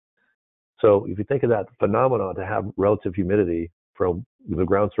experienced that. So if you think of that phenomenon to have relative humidity from the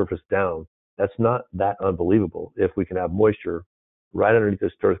ground surface down, that's not that unbelievable if we can have moisture right underneath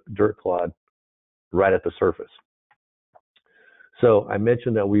this dirt clod right at the surface. So I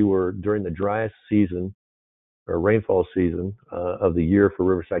mentioned that we were during the driest season or rainfall season of the year for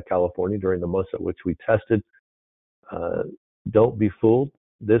Riverside, California, during the months at which we tested. Don't be fooled.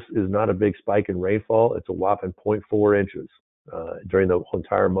 This is not a big spike in rainfall. It's a whopping 0.4 inches during the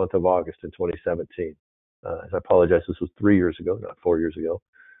entire month of August in 2017. I apologize, this was 3 years ago, not 4 years ago.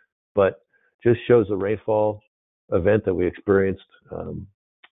 But just shows the rainfall event that we experienced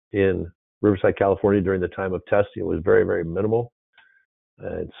in Riverside, California during the time of testing. It was very, very minimal.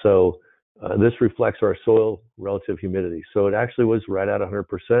 And so this reflects our soil relative humidity. So it actually was right at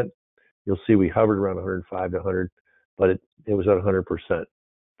 100%. You'll see we hovered around 105 to 100, but it was at 100%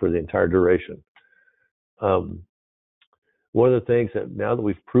 for the entire duration. One of the things that now that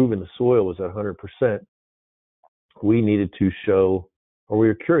we've proven the soil was at 100%, we needed to show, or we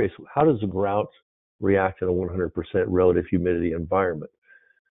were curious, how does the grout react in a 100% relative humidity environment?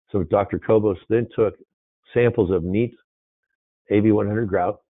 So Dr. Kobos then took samples of neat AV100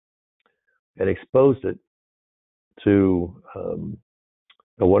 grout and exposed it to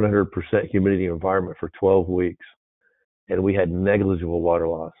a 100% humidity environment for 12 weeks. And we had negligible water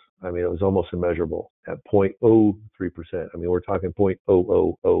loss. I mean, it was almost immeasurable at 0.03%. I mean, we're talking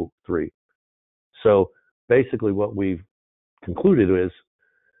 0.0003. So basically what we've concluded is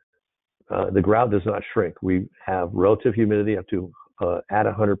the grout does not shrink. We have relative humidity up to at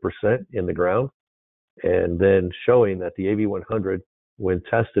 100% in the ground, and then showing that the AV100, when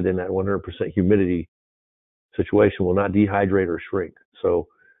tested in that 100% humidity situation, will not dehydrate or shrink. So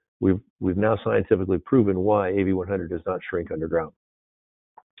we've now scientifically proven why AV100 does not shrink underground.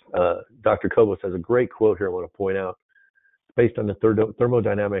 Dr. Kobos has a great quote here I want to point out. Based on the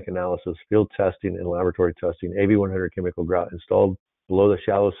thermodynamic analysis, field testing, and laboratory testing, AV100 chemical grout installed below the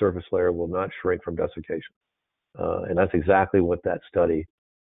shallow surface layer will not shrink from desiccation. And that's exactly what that study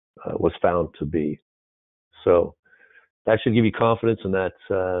was found to be. So that should give you confidence in that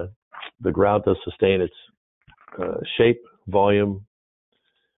the grout does sustain its shape, volume,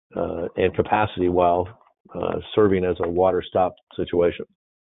 and capacity while serving as a water stop situation.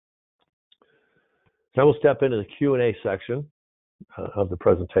 Now we'll step into the Q&A section of the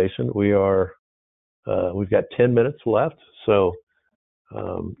presentation. We've got 10 minutes left, so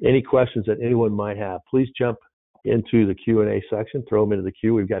any questions that anyone might have, please jump into the Q&A section, throw them into the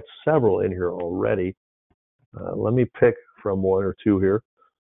queue. We've got several in here already. Let me pick from one or two here.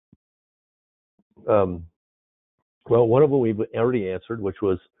 Well, one of them we've already answered, which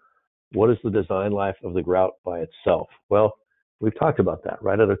was, what is the design life of the grout by itself? Well, we've talked about that,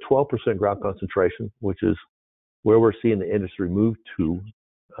 right? At a 12% grout concentration, which is where we're seeing the industry move to.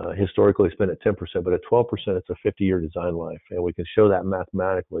 Historically, it's been at 10%, but at 12%, it's a 50-year design life. And we can show that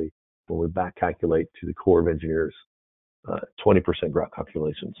mathematically when we back calculate to the Corps of Engineers 20% grout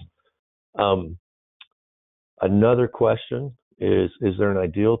calculations. Another question is there an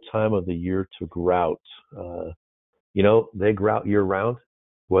ideal time of the year to grout? They grout year round,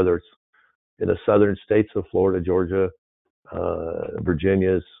 whether it's in the southern states of Florida, Georgia,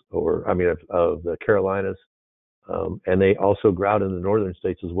 Virginia's, of the Carolinas, and they also grout in the northern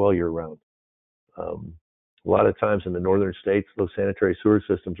states as well year round. A lot of times in the northern states, those sanitary sewer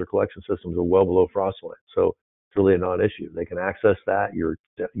systems or collection systems are well below frost line, so it's really a non-issue. They can access that. You're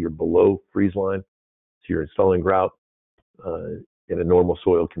below freeze line, so you're installing grout in a normal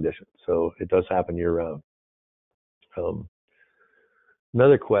soil condition. So it does happen year-round.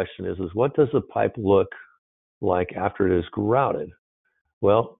 Another question is what does the pipe look like after it is grouted?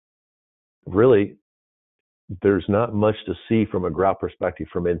 Well, really, there's not much to see from a grout perspective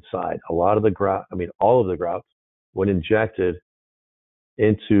from inside. All of the grouts, when injected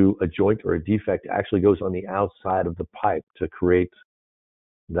into a joint or a defect, actually goes on the outside of the pipe to create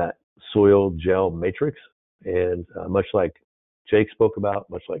that soil gel matrix. And much like Jake spoke about,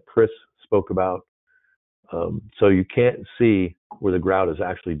 much like Chris spoke about, so you can't see where the grout is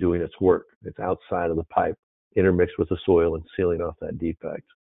actually doing its work. It's outside of the pipe, intermixed with the soil and sealing off that defect.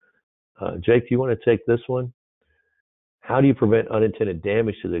 Jake, do you want to take this one? How do you prevent unintended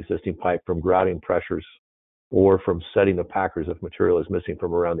damage to the existing pipe from grouting pressures or from setting the packers if material is missing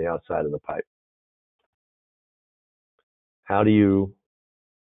from around the outside of the pipe? How do you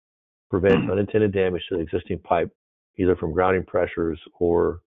prevent unintended damage to the existing pipe, either from grouting pressures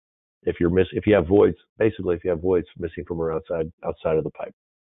or if you have voids, basically if you have voids missing from around outside of the pipe?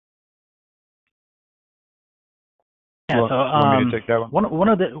 Yeah, so want me to take that one? One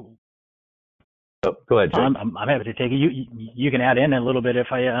of the go ahead, Jake. I'm happy to take it. You can add in a little bit if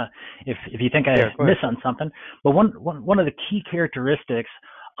you think I miss on something. But one of the key characteristics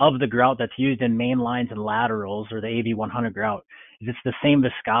of the grout that's used in main lines and laterals, or the AV100 grout, is it's the same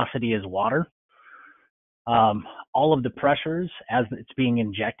viscosity as water. All of the pressures as it's being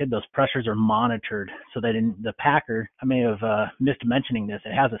injected, those pressures are monitored so that in the packer, I may have missed mentioning this,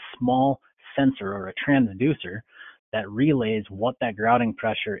 it has a small sensor or a transducer that relays what that grouting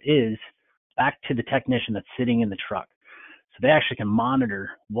pressure is back to the technician that's sitting in the truck. So they actually can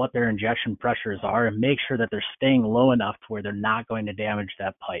monitor what their injection pressures are and make sure that they're staying low enough to where they're not going to damage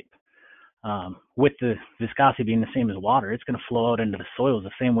that pipe. With the viscosity being the same as water, it's going to flow out into the soils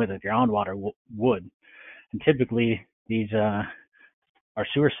the same way that groundwater would. And typically, our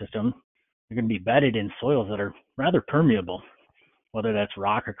sewer system, they're going to be bedded in soils that are rather permeable, whether that's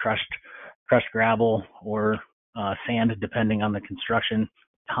rock or crushed gravel or sand, depending on the construction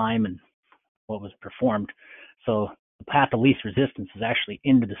time and what was performed. So the path of least resistance is actually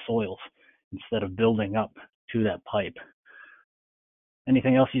into the soils instead of building up to that pipe.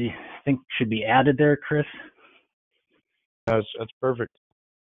 Anything else you think should be added there, Chris? That's perfect.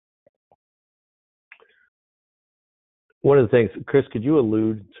 One of the things, Chris, could you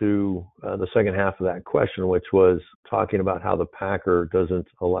allude to the second half of that question, which was talking about how the packer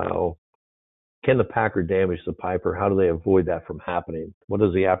can the packer damage the pipe, or how do they avoid that from happening? What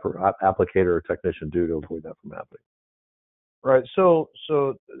does the applicator or technician do to avoid that from happening? Right. So,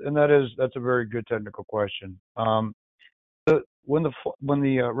 and that's a very good technical question. When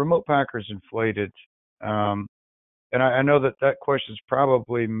the remote packer is inflated, and I know that question is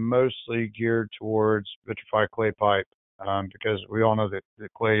probably mostly geared towards vitrified clay pipe, because we all know that the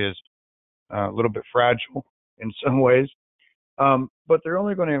clay is a little bit fragile in some ways. But they're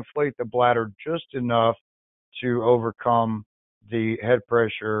only going to inflate the bladder just enough to overcome the head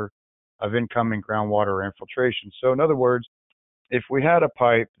pressure of incoming groundwater or infiltration. So in other words, if we had a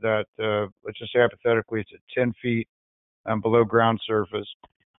pipe that, let's just say hypothetically, it's at 10 feet below ground surface,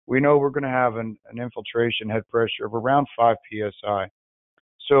 we know we're going to have an infiltration head pressure of around 5 psi.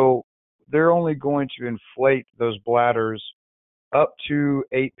 So they're only going to inflate those bladders up to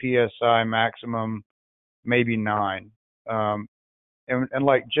 8 psi maximum, maybe 9. And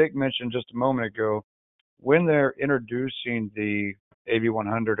like Jake mentioned just a moment ago, when they're introducing the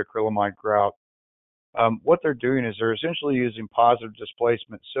AV100 acrylamide grout, what they're doing is they're essentially using positive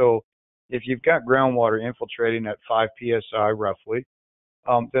displacement. So if you've got groundwater infiltrating at 5 psi roughly,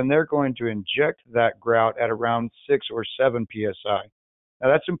 then they're going to inject that grout at around 6 or 7 psi. Now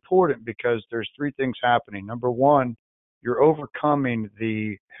that's important because there's 3 things happening. Number one, you're overcoming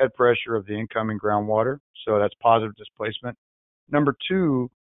the head pressure of the incoming groundwater, so that's positive displacement. Number 2,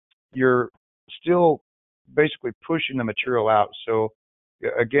 you're still basically pushing the material out. So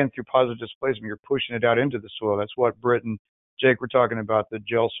again, through positive displacement, you're pushing it out into the soil. That's what Britt and Jake were talking about, the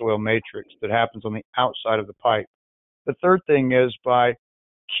gel soil matrix that happens on the outside of the pipe. The third thing is by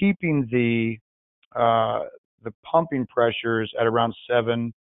keeping the pumping pressures at around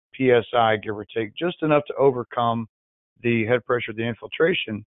 7 psi, give or take, just enough to overcome the head pressure of the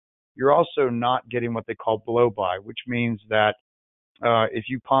infiltration, you're also not getting what they call blow-by, which means that if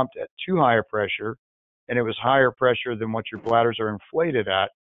you pumped at too high a pressure and it was higher pressure than what your bladders are inflated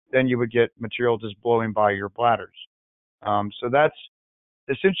at, then you would get material just blowing by your bladders. So that's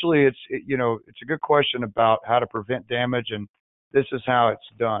essentially, it's a good question about how to prevent damage, and this is how it's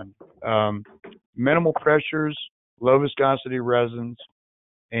done. Minimal pressures, low viscosity resins,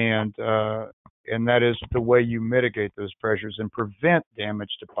 and and that is the way you mitigate those pressures and prevent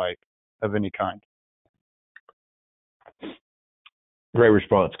damage to pipe of any kind. Great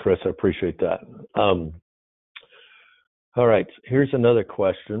response, Chris. I appreciate that. All right, here's another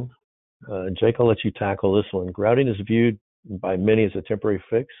question. Jake, I'll let you tackle this one. Grouting is viewed by many as a temporary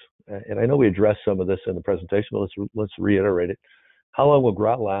fix, and I know we addressed some of this in the presentation, but let's reiterate it. How long will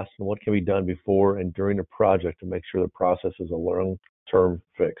grout last, and what can be done before and during the project to make sure the process is a long-term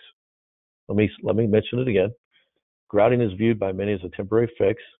fix? Let me mention it again. Grouting is viewed by many as a temporary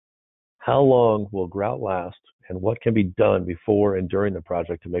fix. How long will grout last, and what can be done before and during the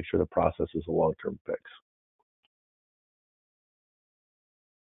project to make sure the process is a long-term fix?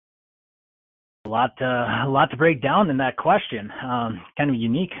 A lot to break down in that question. Kind of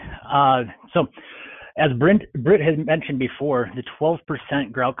unique. So, as Britt had mentioned before, the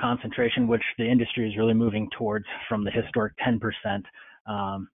 12% grout concentration, which the industry is really moving towards from the historic 10%,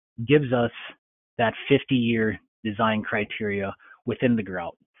 gives us that 50-year design criteria within the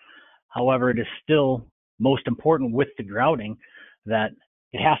grout. However, it is still most important with the grouting that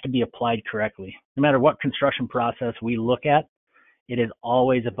it has to be applied correctly. No matter what construction process we look at, it is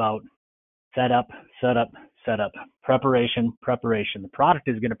always about setup, preparation. The product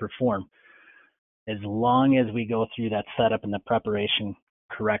is going to perform as long as we go through that setup and the preparation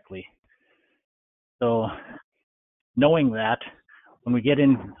correctly. So knowing that, when we get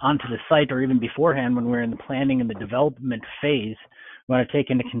onto the site, or even beforehand when we're in the planning and the development phase, we want to take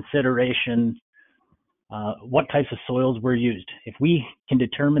into consideration what types of soils were used. If we can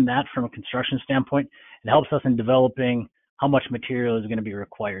determine that from a construction standpoint, it helps us in developing how much material is going to be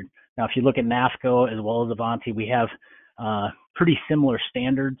required. Now, if you look at NAFCO as well as Avanti, we have pretty similar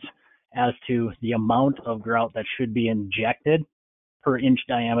standards as to the amount of grout that should be injected per inch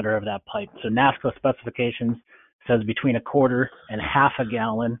diameter of that pipe. So NAFCO specifications says between 1/4 and 1/2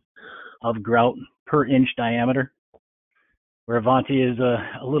 gallon of grout per inch diameter, where Avanti is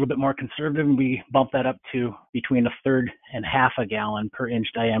a little bit more conservative, and we bump that up to between 1/3 and 1/2 gallon per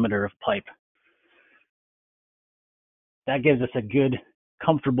inch diameter of pipe. That gives us a good,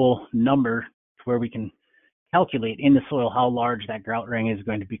 comfortable number to where we can calculate in the soil how large that grout ring is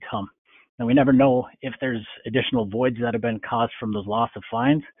going to become. And we never know if there's additional voids that have been caused from those loss of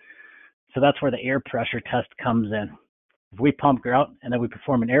fines. So that's where the air pressure test comes in. If we pump grout and then we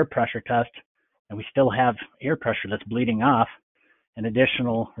perform an air pressure test and we still have air pressure that's bleeding off, an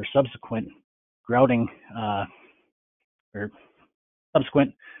additional or subsequent grouting or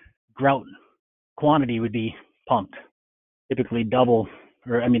subsequent grout quantity would be pumped. Typically double,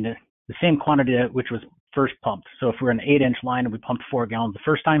 or I mean the same quantity which was first pumped. So if we're an 8-inch line and we pumped 4 gallons the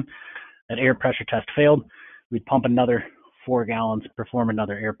first time, that air pressure test failed, we'd pump another 4 gallons, perform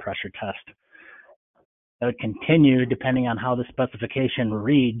another air pressure test. That would continue depending on how the specification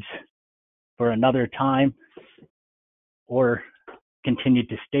reads for another time, or continue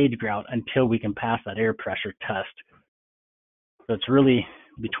to stage grout until we can pass that air pressure test. So it's really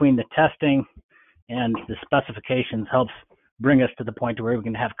between the testing and the specifications helps bring us to the point to where we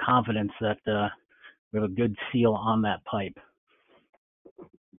can have confidence that we have a good seal on that pipe.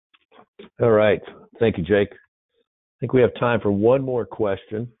 All right. Thank you, Jake. I think we have time for one more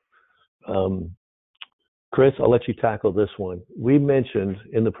question. Chris, I'll let you tackle this one. We mentioned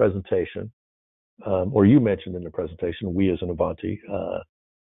in the presentation, or you mentioned in the presentation, we as an Avanti,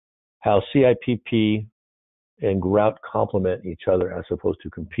 how CIPP and grout complement each other as opposed to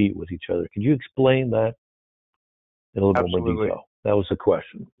compete with each other. Can you explain that in a little bit more detail? That was the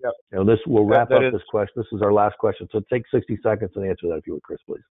question. Yep. And we'll wrap up this question. This is our last question. So take 60 seconds and answer that if you would, Chris,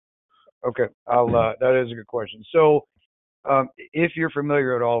 please. Okay, that is a good question. So if you're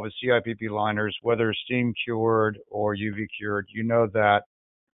familiar at all with CIPP liners, whether steam cured or UV cured, you know that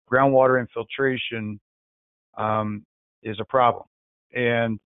groundwater infiltration is a problem.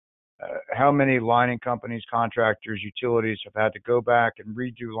 And how many lining companies, contractors, utilities have had to go back and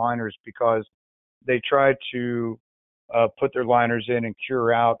redo liners because they tried to put their liners in and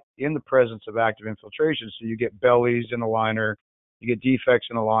cure out in the presence of active infiltration. So you get bellies in the liner, you get defects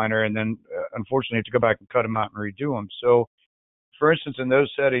in the liner, and then unfortunately you have to go back and cut them out and redo them. So for instance, in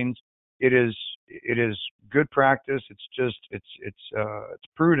those settings, it is good practice. It's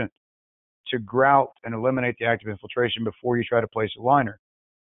prudent to grout and eliminate the active infiltration before you try to place a liner.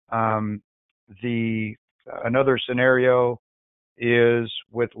 Another scenario is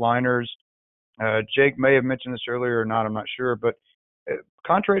with liners. Jake may have mentioned this earlier or not, I'm not sure, but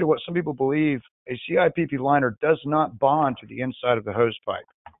contrary to what some people believe, a CIPP liner does not bond to the inside of the hose pipe.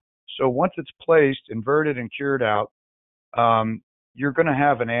 So once it's placed, inverted, and cured out, you're going to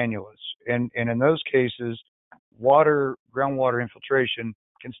have an annulus. And in those cases, groundwater infiltration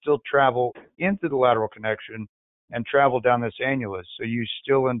can still travel into the lateral connection and travel down this annulus. So you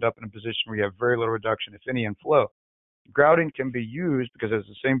still end up in a position where you have very little reduction, if any, in flow. Grouting can be used because it's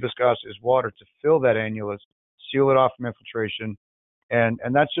the same viscosity as water to fill that annulus, seal it off from infiltration. And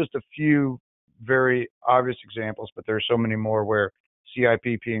that's just a few very obvious examples, but there are so many more where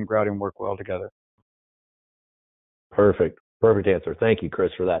CIPP and grouting work well together. Perfect answer. Thank you,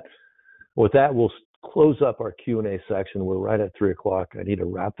 Chris, for that. With that, we'll close up our Q&A section. We're right at 3 o'clock. I need to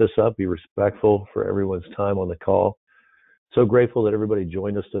wrap this up, be respectful for everyone's time on the call. So grateful that everybody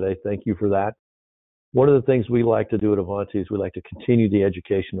joined us today. Thank you for that. One of the things we like to do at Avanti is we like to continue the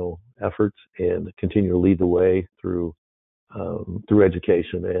educational efforts and continue to lead the way through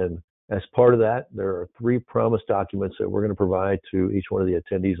education. And as part of that, there are 3 promise documents that we're going to provide to each one of the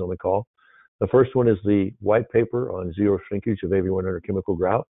attendees on the call. The first one is the white paper on zero shrinkage of AV100 chemical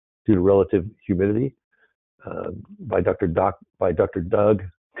grout due to relative humidity by Dr. Doug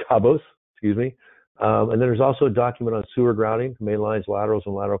Cabos, excuse me. And then there's also a document on sewer grouting, main lines, laterals,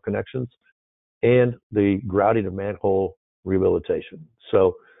 and lateral connections, and the grouting of manhole rehabilitation.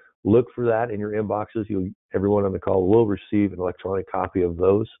 So look for that in your inboxes. Everyone on the call will receive an electronic copy of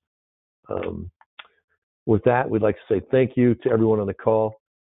those. With that, we'd like to say thank you to everyone on the call.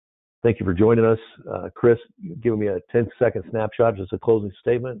 Thank you for joining us. Chris, give me a 10-second snapshot, just a closing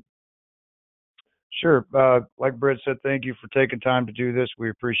statement. Sure. Like Britt said, thank you for taking time to do this. We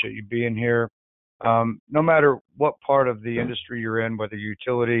appreciate you being here. No matter what part of the industry you're in, whether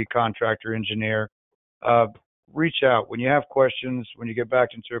utility, contractor, engineer, reach out. When you have questions, when you get back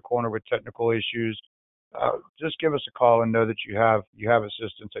into a corner with technical issues, just give us a call and know that you have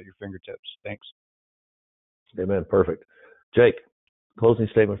assistance at your fingertips. Thanks. Amen. Perfect. Jake, closing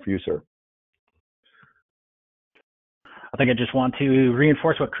statement for you, sir. I think I just want to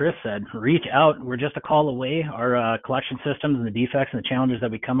reinforce what Chris said. Reach out. We're just a call away. Our collection systems and the defects and the challenges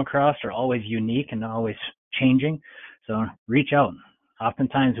that we come across are always unique and always changing. So reach out.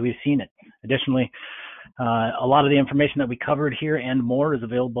 Oftentimes we've seen it. Additionally, a lot of the information that we covered here and more is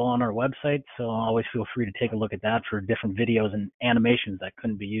available on our website. So always feel free to take a look at that for different videos and animations that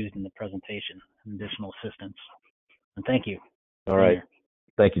couldn't be used in the presentation and additional assistance. And thank you. All right.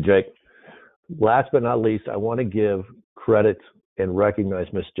 Thank you, Jake. Last but not least, I want to give credit and recognize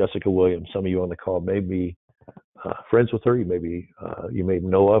Miss Jessica Williams. Some of you on the call may be friends with her. You may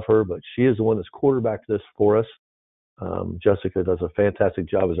know of her, but she is the one that's quarterbacked this for us. Jessica does a fantastic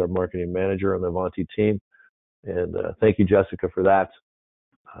job as our marketing manager on the Avanti team. And thank you, Jessica, for that.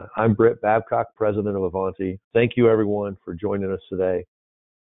 I'm Britt Babcock, president of Avanti. Thank you, everyone, for joining us today.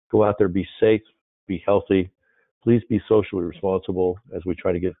 Go out there, be safe, be healthy. Please be socially responsible as we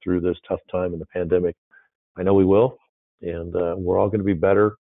try to get through this tough time in the pandemic. I know we will, and we're all going to be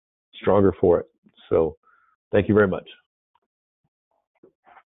better, stronger for it. So thank you very much.